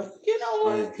 What? You know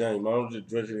what? It's done. Mom just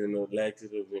dressed it in the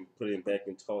laxative and put it back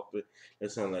in chocolate.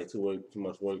 That sounds like too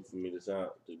much work for me to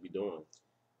be doing.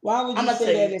 Why would I'm you gonna say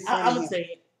tell that you. in front I'm of gonna him? tell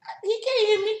you. He can't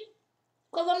hear me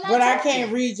because I'm not. But I talking.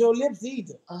 can't read your lips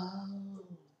either. Oh.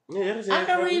 Yeah, that's it. I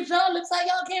can read y'all lips like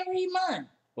y'all can't read mine.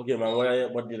 Okay, man.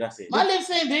 What did I say? My lips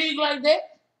ain't big like that.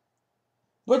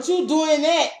 But you doing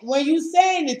that when you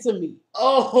saying it to me.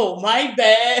 Oh, my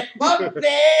bad. My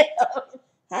bad.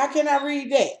 How can I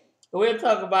read that? We'll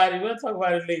talk about it. We'll talk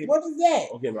about it later. What is that?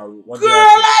 Okay, man. What Girl, did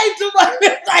I I ain't do my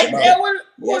lips like that. What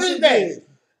Yes, is you that? did.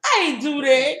 I ain't do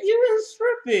that. You was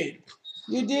stripping.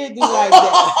 You did do like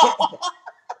that.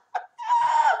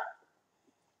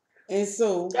 And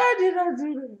so, I did not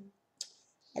do that.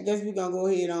 I guess we're going to go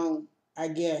ahead on, I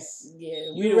guess.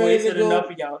 Yeah, You we ready wasted to go?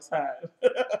 enough of y'all time.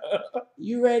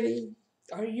 You ready?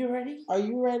 Are you ready? Are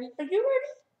you ready? Are you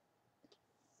ready?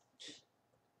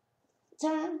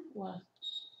 Time? What?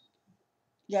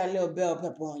 You got a little bell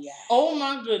pepper on your eye. Oh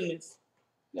my goodness.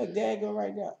 Look, there you go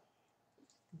right there.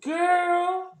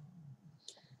 Girl.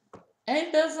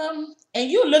 Ain't that something?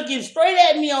 And you looking straight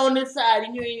at me on this side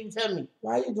and you ain't even tell me.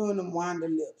 Why you doing them Wanda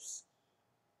lips?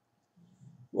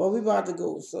 Well, we about to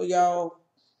go, so y'all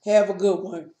have a good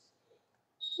one.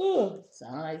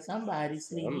 Sound like somebody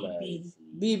sleepy.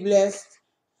 Be blessed.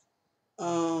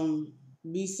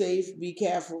 Be safe. Be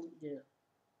careful. Yeah.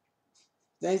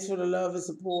 Thanks for the love and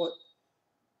support.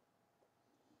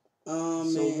 So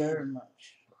And very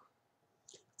much.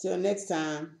 till next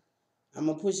time, I'm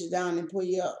gonna push it down and pull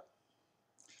you up.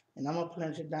 And I'm gonna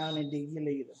plunge it down and dig you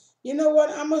later. You know what?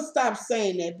 I'm gonna stop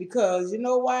saying that because you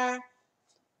know why?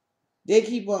 They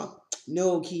keep on.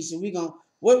 No, Keisha, we gonna.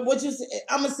 What you say?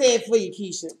 I'm gonna say it for you,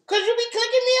 Keisha. Cause you be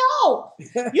clicking me off.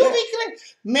 You be clicking.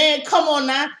 Man, come on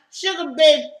now. Sugar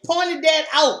Babe pointed that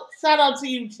out. Shout out to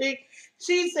you, chick.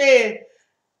 She said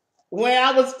when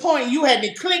I was pointing, you had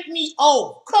to click me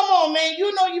off. Come on, man.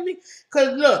 You know you be.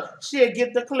 Cause look, she'll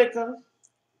get the clicker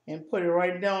and put it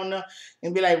right down there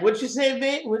and be like, "What you say,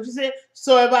 babe? What you say?"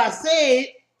 So if I say it,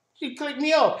 she clicked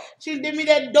me off. She did me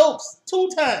that dopes 2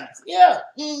 times. Yeah.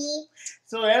 Mm-hmm.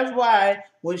 So that's why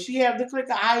when she have the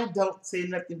clicker, I don't say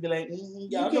nothing. Be like,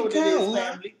 y'all know what it is,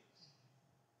 family.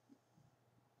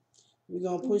 We're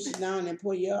gonna push it down and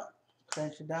pull you up.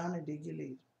 Punch it down and dig your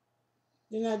leg.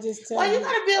 Didn't I just tell Why you? you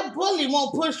gotta be a bully?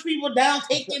 Won't push people down,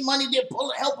 take their money, then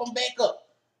pull it, help them back up.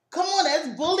 Come on, that's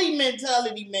bully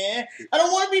mentality, man. I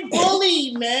don't want to be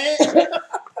bullied, man.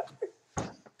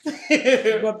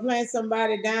 But playing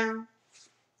somebody down.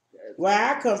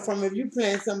 Where I come from, if you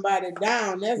playing somebody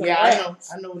down, that's a rap.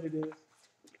 I know what it is.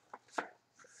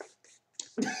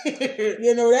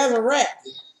 You know, that's a rap.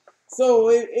 So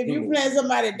if you playing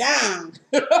somebody down.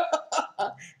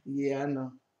 Yeah, I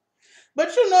know.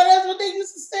 But you know, that's what they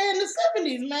used to say in the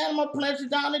 70s, man. I'm going to punch you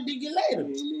down and dig you later.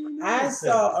 I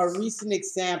saw a recent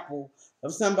example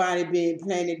of somebody being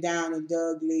planted down and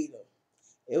dug later.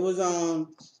 It was on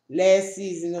last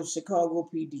season of Chicago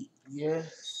PD. Yeah.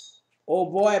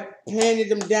 Old boy planted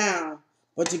them down,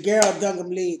 but the girl dug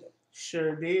them later.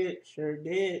 Sure did. Sure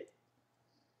did.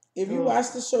 If you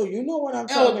watch the show, you know what I'm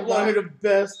talking about. One of the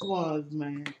best ones,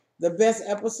 man. The best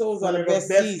episodes or the best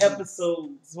seasons?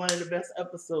 Episodes. One of the best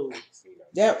episodes.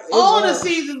 All the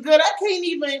seasons good.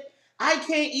 I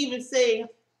can't even say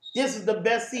this is the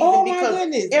best season because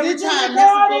goodness. every Did you time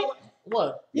record it?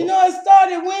 What? You know it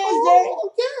started Wednesday. Oh,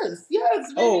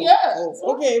 yes, baby, yes.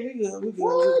 Okay, we good.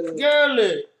 What? Girl,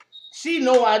 she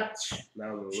know I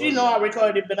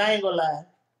recorded it, but I ain't gonna lie.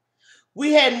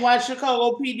 We hadn't watched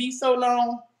Chicago PD so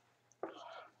long.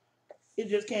 It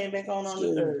just came back on the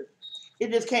 3rd.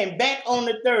 It just came back on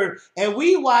the 3rd, and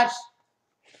we watched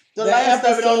the last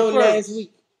of it on the 1st. Last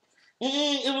week.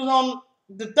 It was on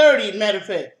the 30th, matter of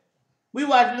fact. We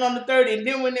watched it on the 30th, and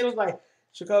then when it was like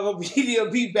Chicago PD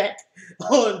will be back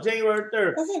on January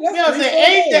 3rd. I said, You know what I'm that's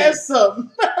saying? Ain't that 3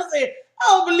 something? I said, I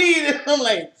don't believe it. I'm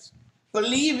like,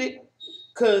 believe it,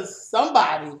 cause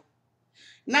somebody.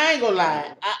 Now I ain't gonna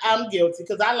lie, I'm guilty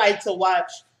because I like to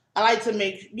watch. I like to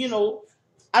make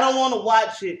I don't want to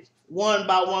watch it one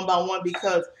by one by one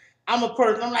because I'm a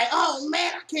person. I'm like, oh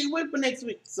man, I can't wait for next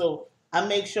week. So I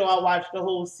make sure I watch the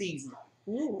whole season.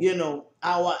 Ooh.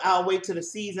 I'll wait till the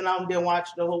season out and then watch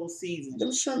the whole season.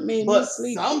 Them shrimp made me But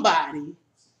sleepy. somebody,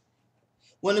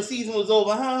 when the season was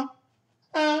over,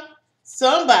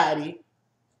 somebody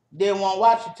didn't want to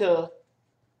watch it till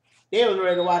they was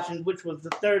ready to watch it, which was the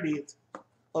 30th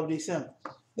of December.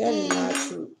 That is not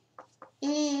true.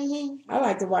 I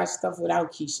like to watch stuff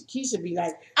without Keisha. Keisha be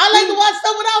like, I like to watch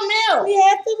stuff without Mel. we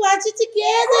have to watch it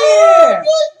together.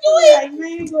 You Like,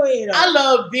 man, go ahead. I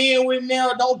love being with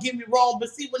Mel, don't get me wrong, but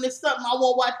see, when it's something I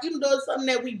won't watch, even though it's something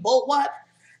that we both watch,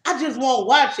 I just won't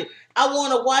watch it. I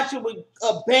want to watch it with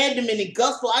abandonment and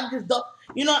gusto. I just don't,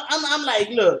 I'm like,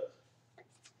 look,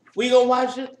 we gonna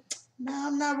watch it? No,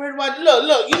 I'm not ready to watch it.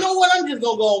 Look, you know what? I'm just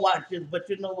gonna go and watch this, but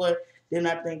you know what? Then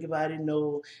I think about it,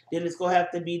 no, then it's gonna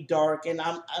have to be dark, and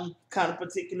I'm kind of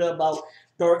particular about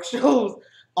dark shows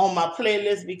on my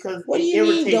playlist because What do it you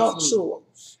irritates mean dark me.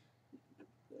 shows?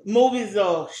 Movies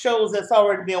or shows that's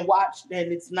already been watched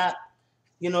and it's not,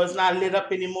 it's not lit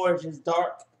up anymore. It's just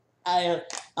dark. I'm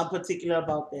particular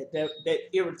about that. That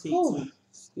irritates me.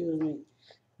 Excuse me.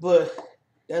 But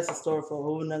that's a story for a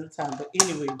whole nother time. But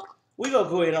anyway, we gonna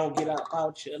go ahead and get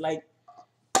out here. Like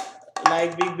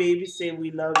Big Baby said,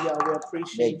 we love y'all. We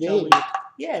appreciate Big y'all. Baby.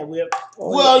 Yeah, we.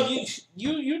 Oh, Well, yeah.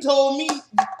 you told me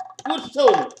what you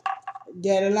told me.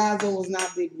 That Alonzo was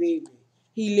not Big Baby.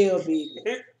 He Lil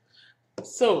Baby.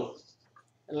 So,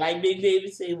 like Big Baby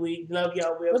said, we love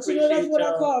y'all. We But appreciate that's what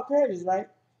y'all. I call Curtis, right?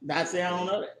 Not saying I don't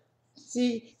know that.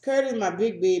 See, Curtis my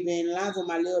big baby and Alonzo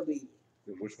my little baby.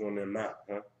 Which one am I,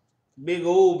 huh? Big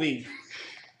old baby.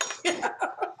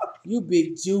 You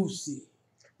big juicy.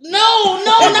 No,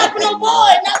 not for no boy.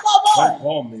 Not for a boy. Don't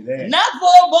call me that. Not for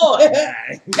a boy.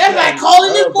 That's like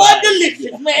calling this boy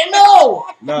delicious, man. No.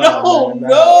 No.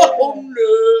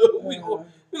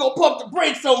 We gonna pump the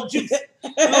brakes on Juicy.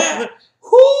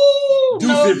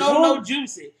 No,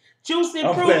 Juicy. Juicy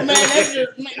fruit, man. That's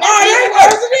just, man.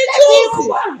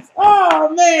 Oh,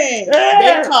 man.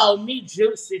 They call me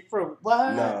Juicy fruit.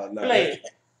 What? No. Play.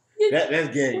 That's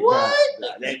gay. What?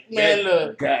 Man,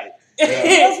 look. Guy.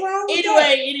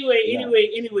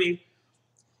 Anyway.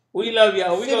 We love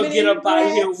y'all. We gonna get up out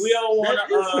of here. We don't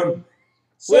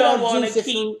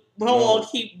wanna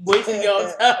keep wasting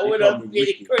y'all time with us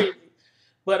getting crazy.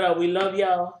 But we love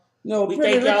y'all. No, we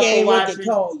Pretty thank y'all Ricky ain't for what they watching.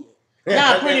 call you.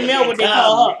 Nah, Pretty Mel what they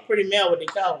call her. Pretty Mel what they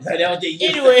call her.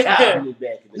 Anyway,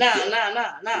 nah.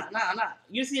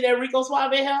 You see that Rico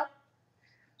Suave hair?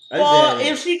 Well,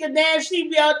 if she could dance, she'd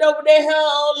be out there with that hair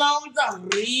all long time.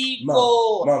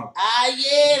 Rico. Mama.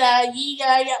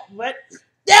 Yeah. But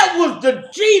that was the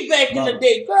G back in the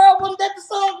day. Girl, wasn't that the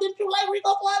song? Didn't you like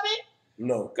Rico Suave?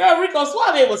 No. Girl, Rico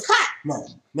Suave was hot. Mama.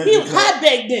 He was hot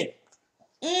back then.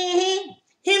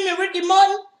 Him and Ricky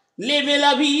Martin, living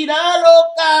la vida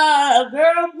loca.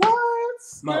 Girl, what?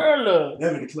 Mama, Girl,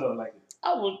 let me the club like it.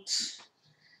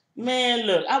 Man,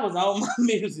 look, I was on my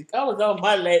music. I was on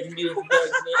my Latin music back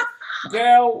then.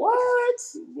 Girl, what?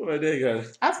 Boy, they got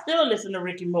it. I still listen to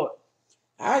Ricky Martin.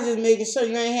 I was just making sure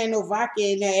you ain't had no vodka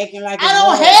in there acting like I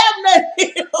don't have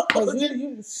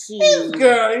nothing. This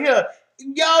girl, yeah.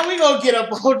 Y'all, we gonna get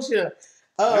up on you.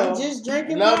 I'm just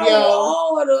drinking love my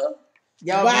y'all. water.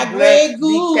 Y'all by be blessed, Grey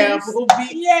be careful.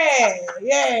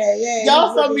 Yeah.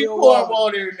 Y'all saw me pouring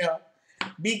water in there.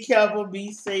 Be careful,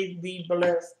 be safe, be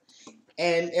blessed.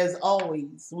 And as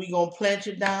always, we gonna plant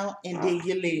you down and dig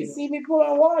you later. You see me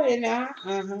pouring water in there?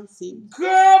 See.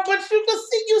 Girl, but you can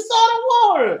see you saw the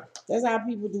water. That's how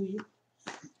people do you.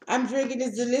 I'm drinking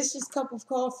this delicious cup of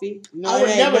coffee. No, I would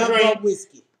never drink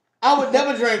whiskey. I would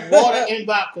never drink water and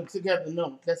vodka together.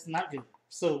 No, that's not good.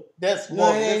 So that's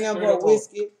no, it ain't no but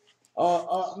whiskey.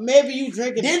 Or maybe you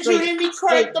drinking. Didn't you hear me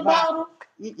crack the bottle?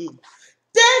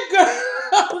 That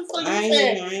girl. So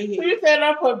you said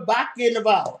I put vodka in the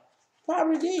bottle.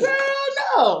 Probably did.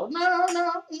 Girl, no,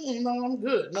 I'm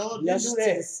good. No, let's do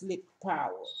that. Slick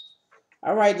power.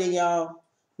 All right then, y'all.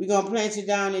 We're gonna plant you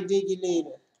down and dig you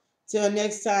later. Till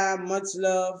next time, much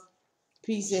love,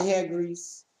 peace and hair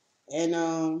grease,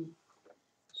 and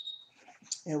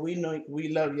we know we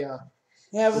love y'all.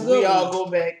 Have a good We one. all go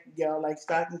back, y'all, like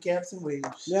stocking caps and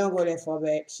waves. We don't go that far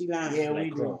back. She lying. Yeah, we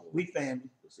do. We family.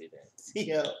 See that.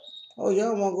 Yeah. Oh,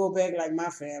 y'all won't go back like my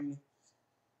family.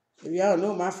 If y'all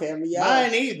know my family, y'all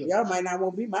Mine either. y'all might not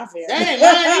want to be my family. That ain't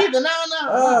mine either.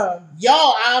 No.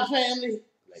 Y'all our family.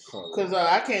 Like cornrows. Because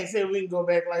I can't say we can go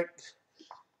back like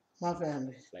my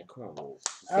family. Like cornrows.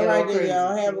 All right then,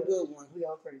 y'all. Have a good one. We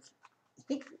all crazy.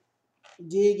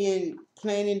 Dig and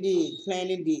plan and dig. Plan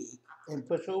and dig. And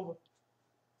push over.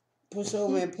 Push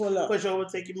over and pull up. Push over,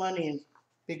 take your money and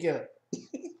pick you up.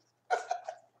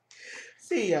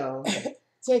 See y'all.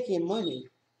 Take your money.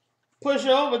 Push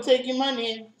over, take your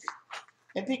money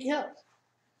and pick you up.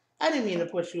 I didn't mean to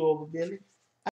push you over, Billy.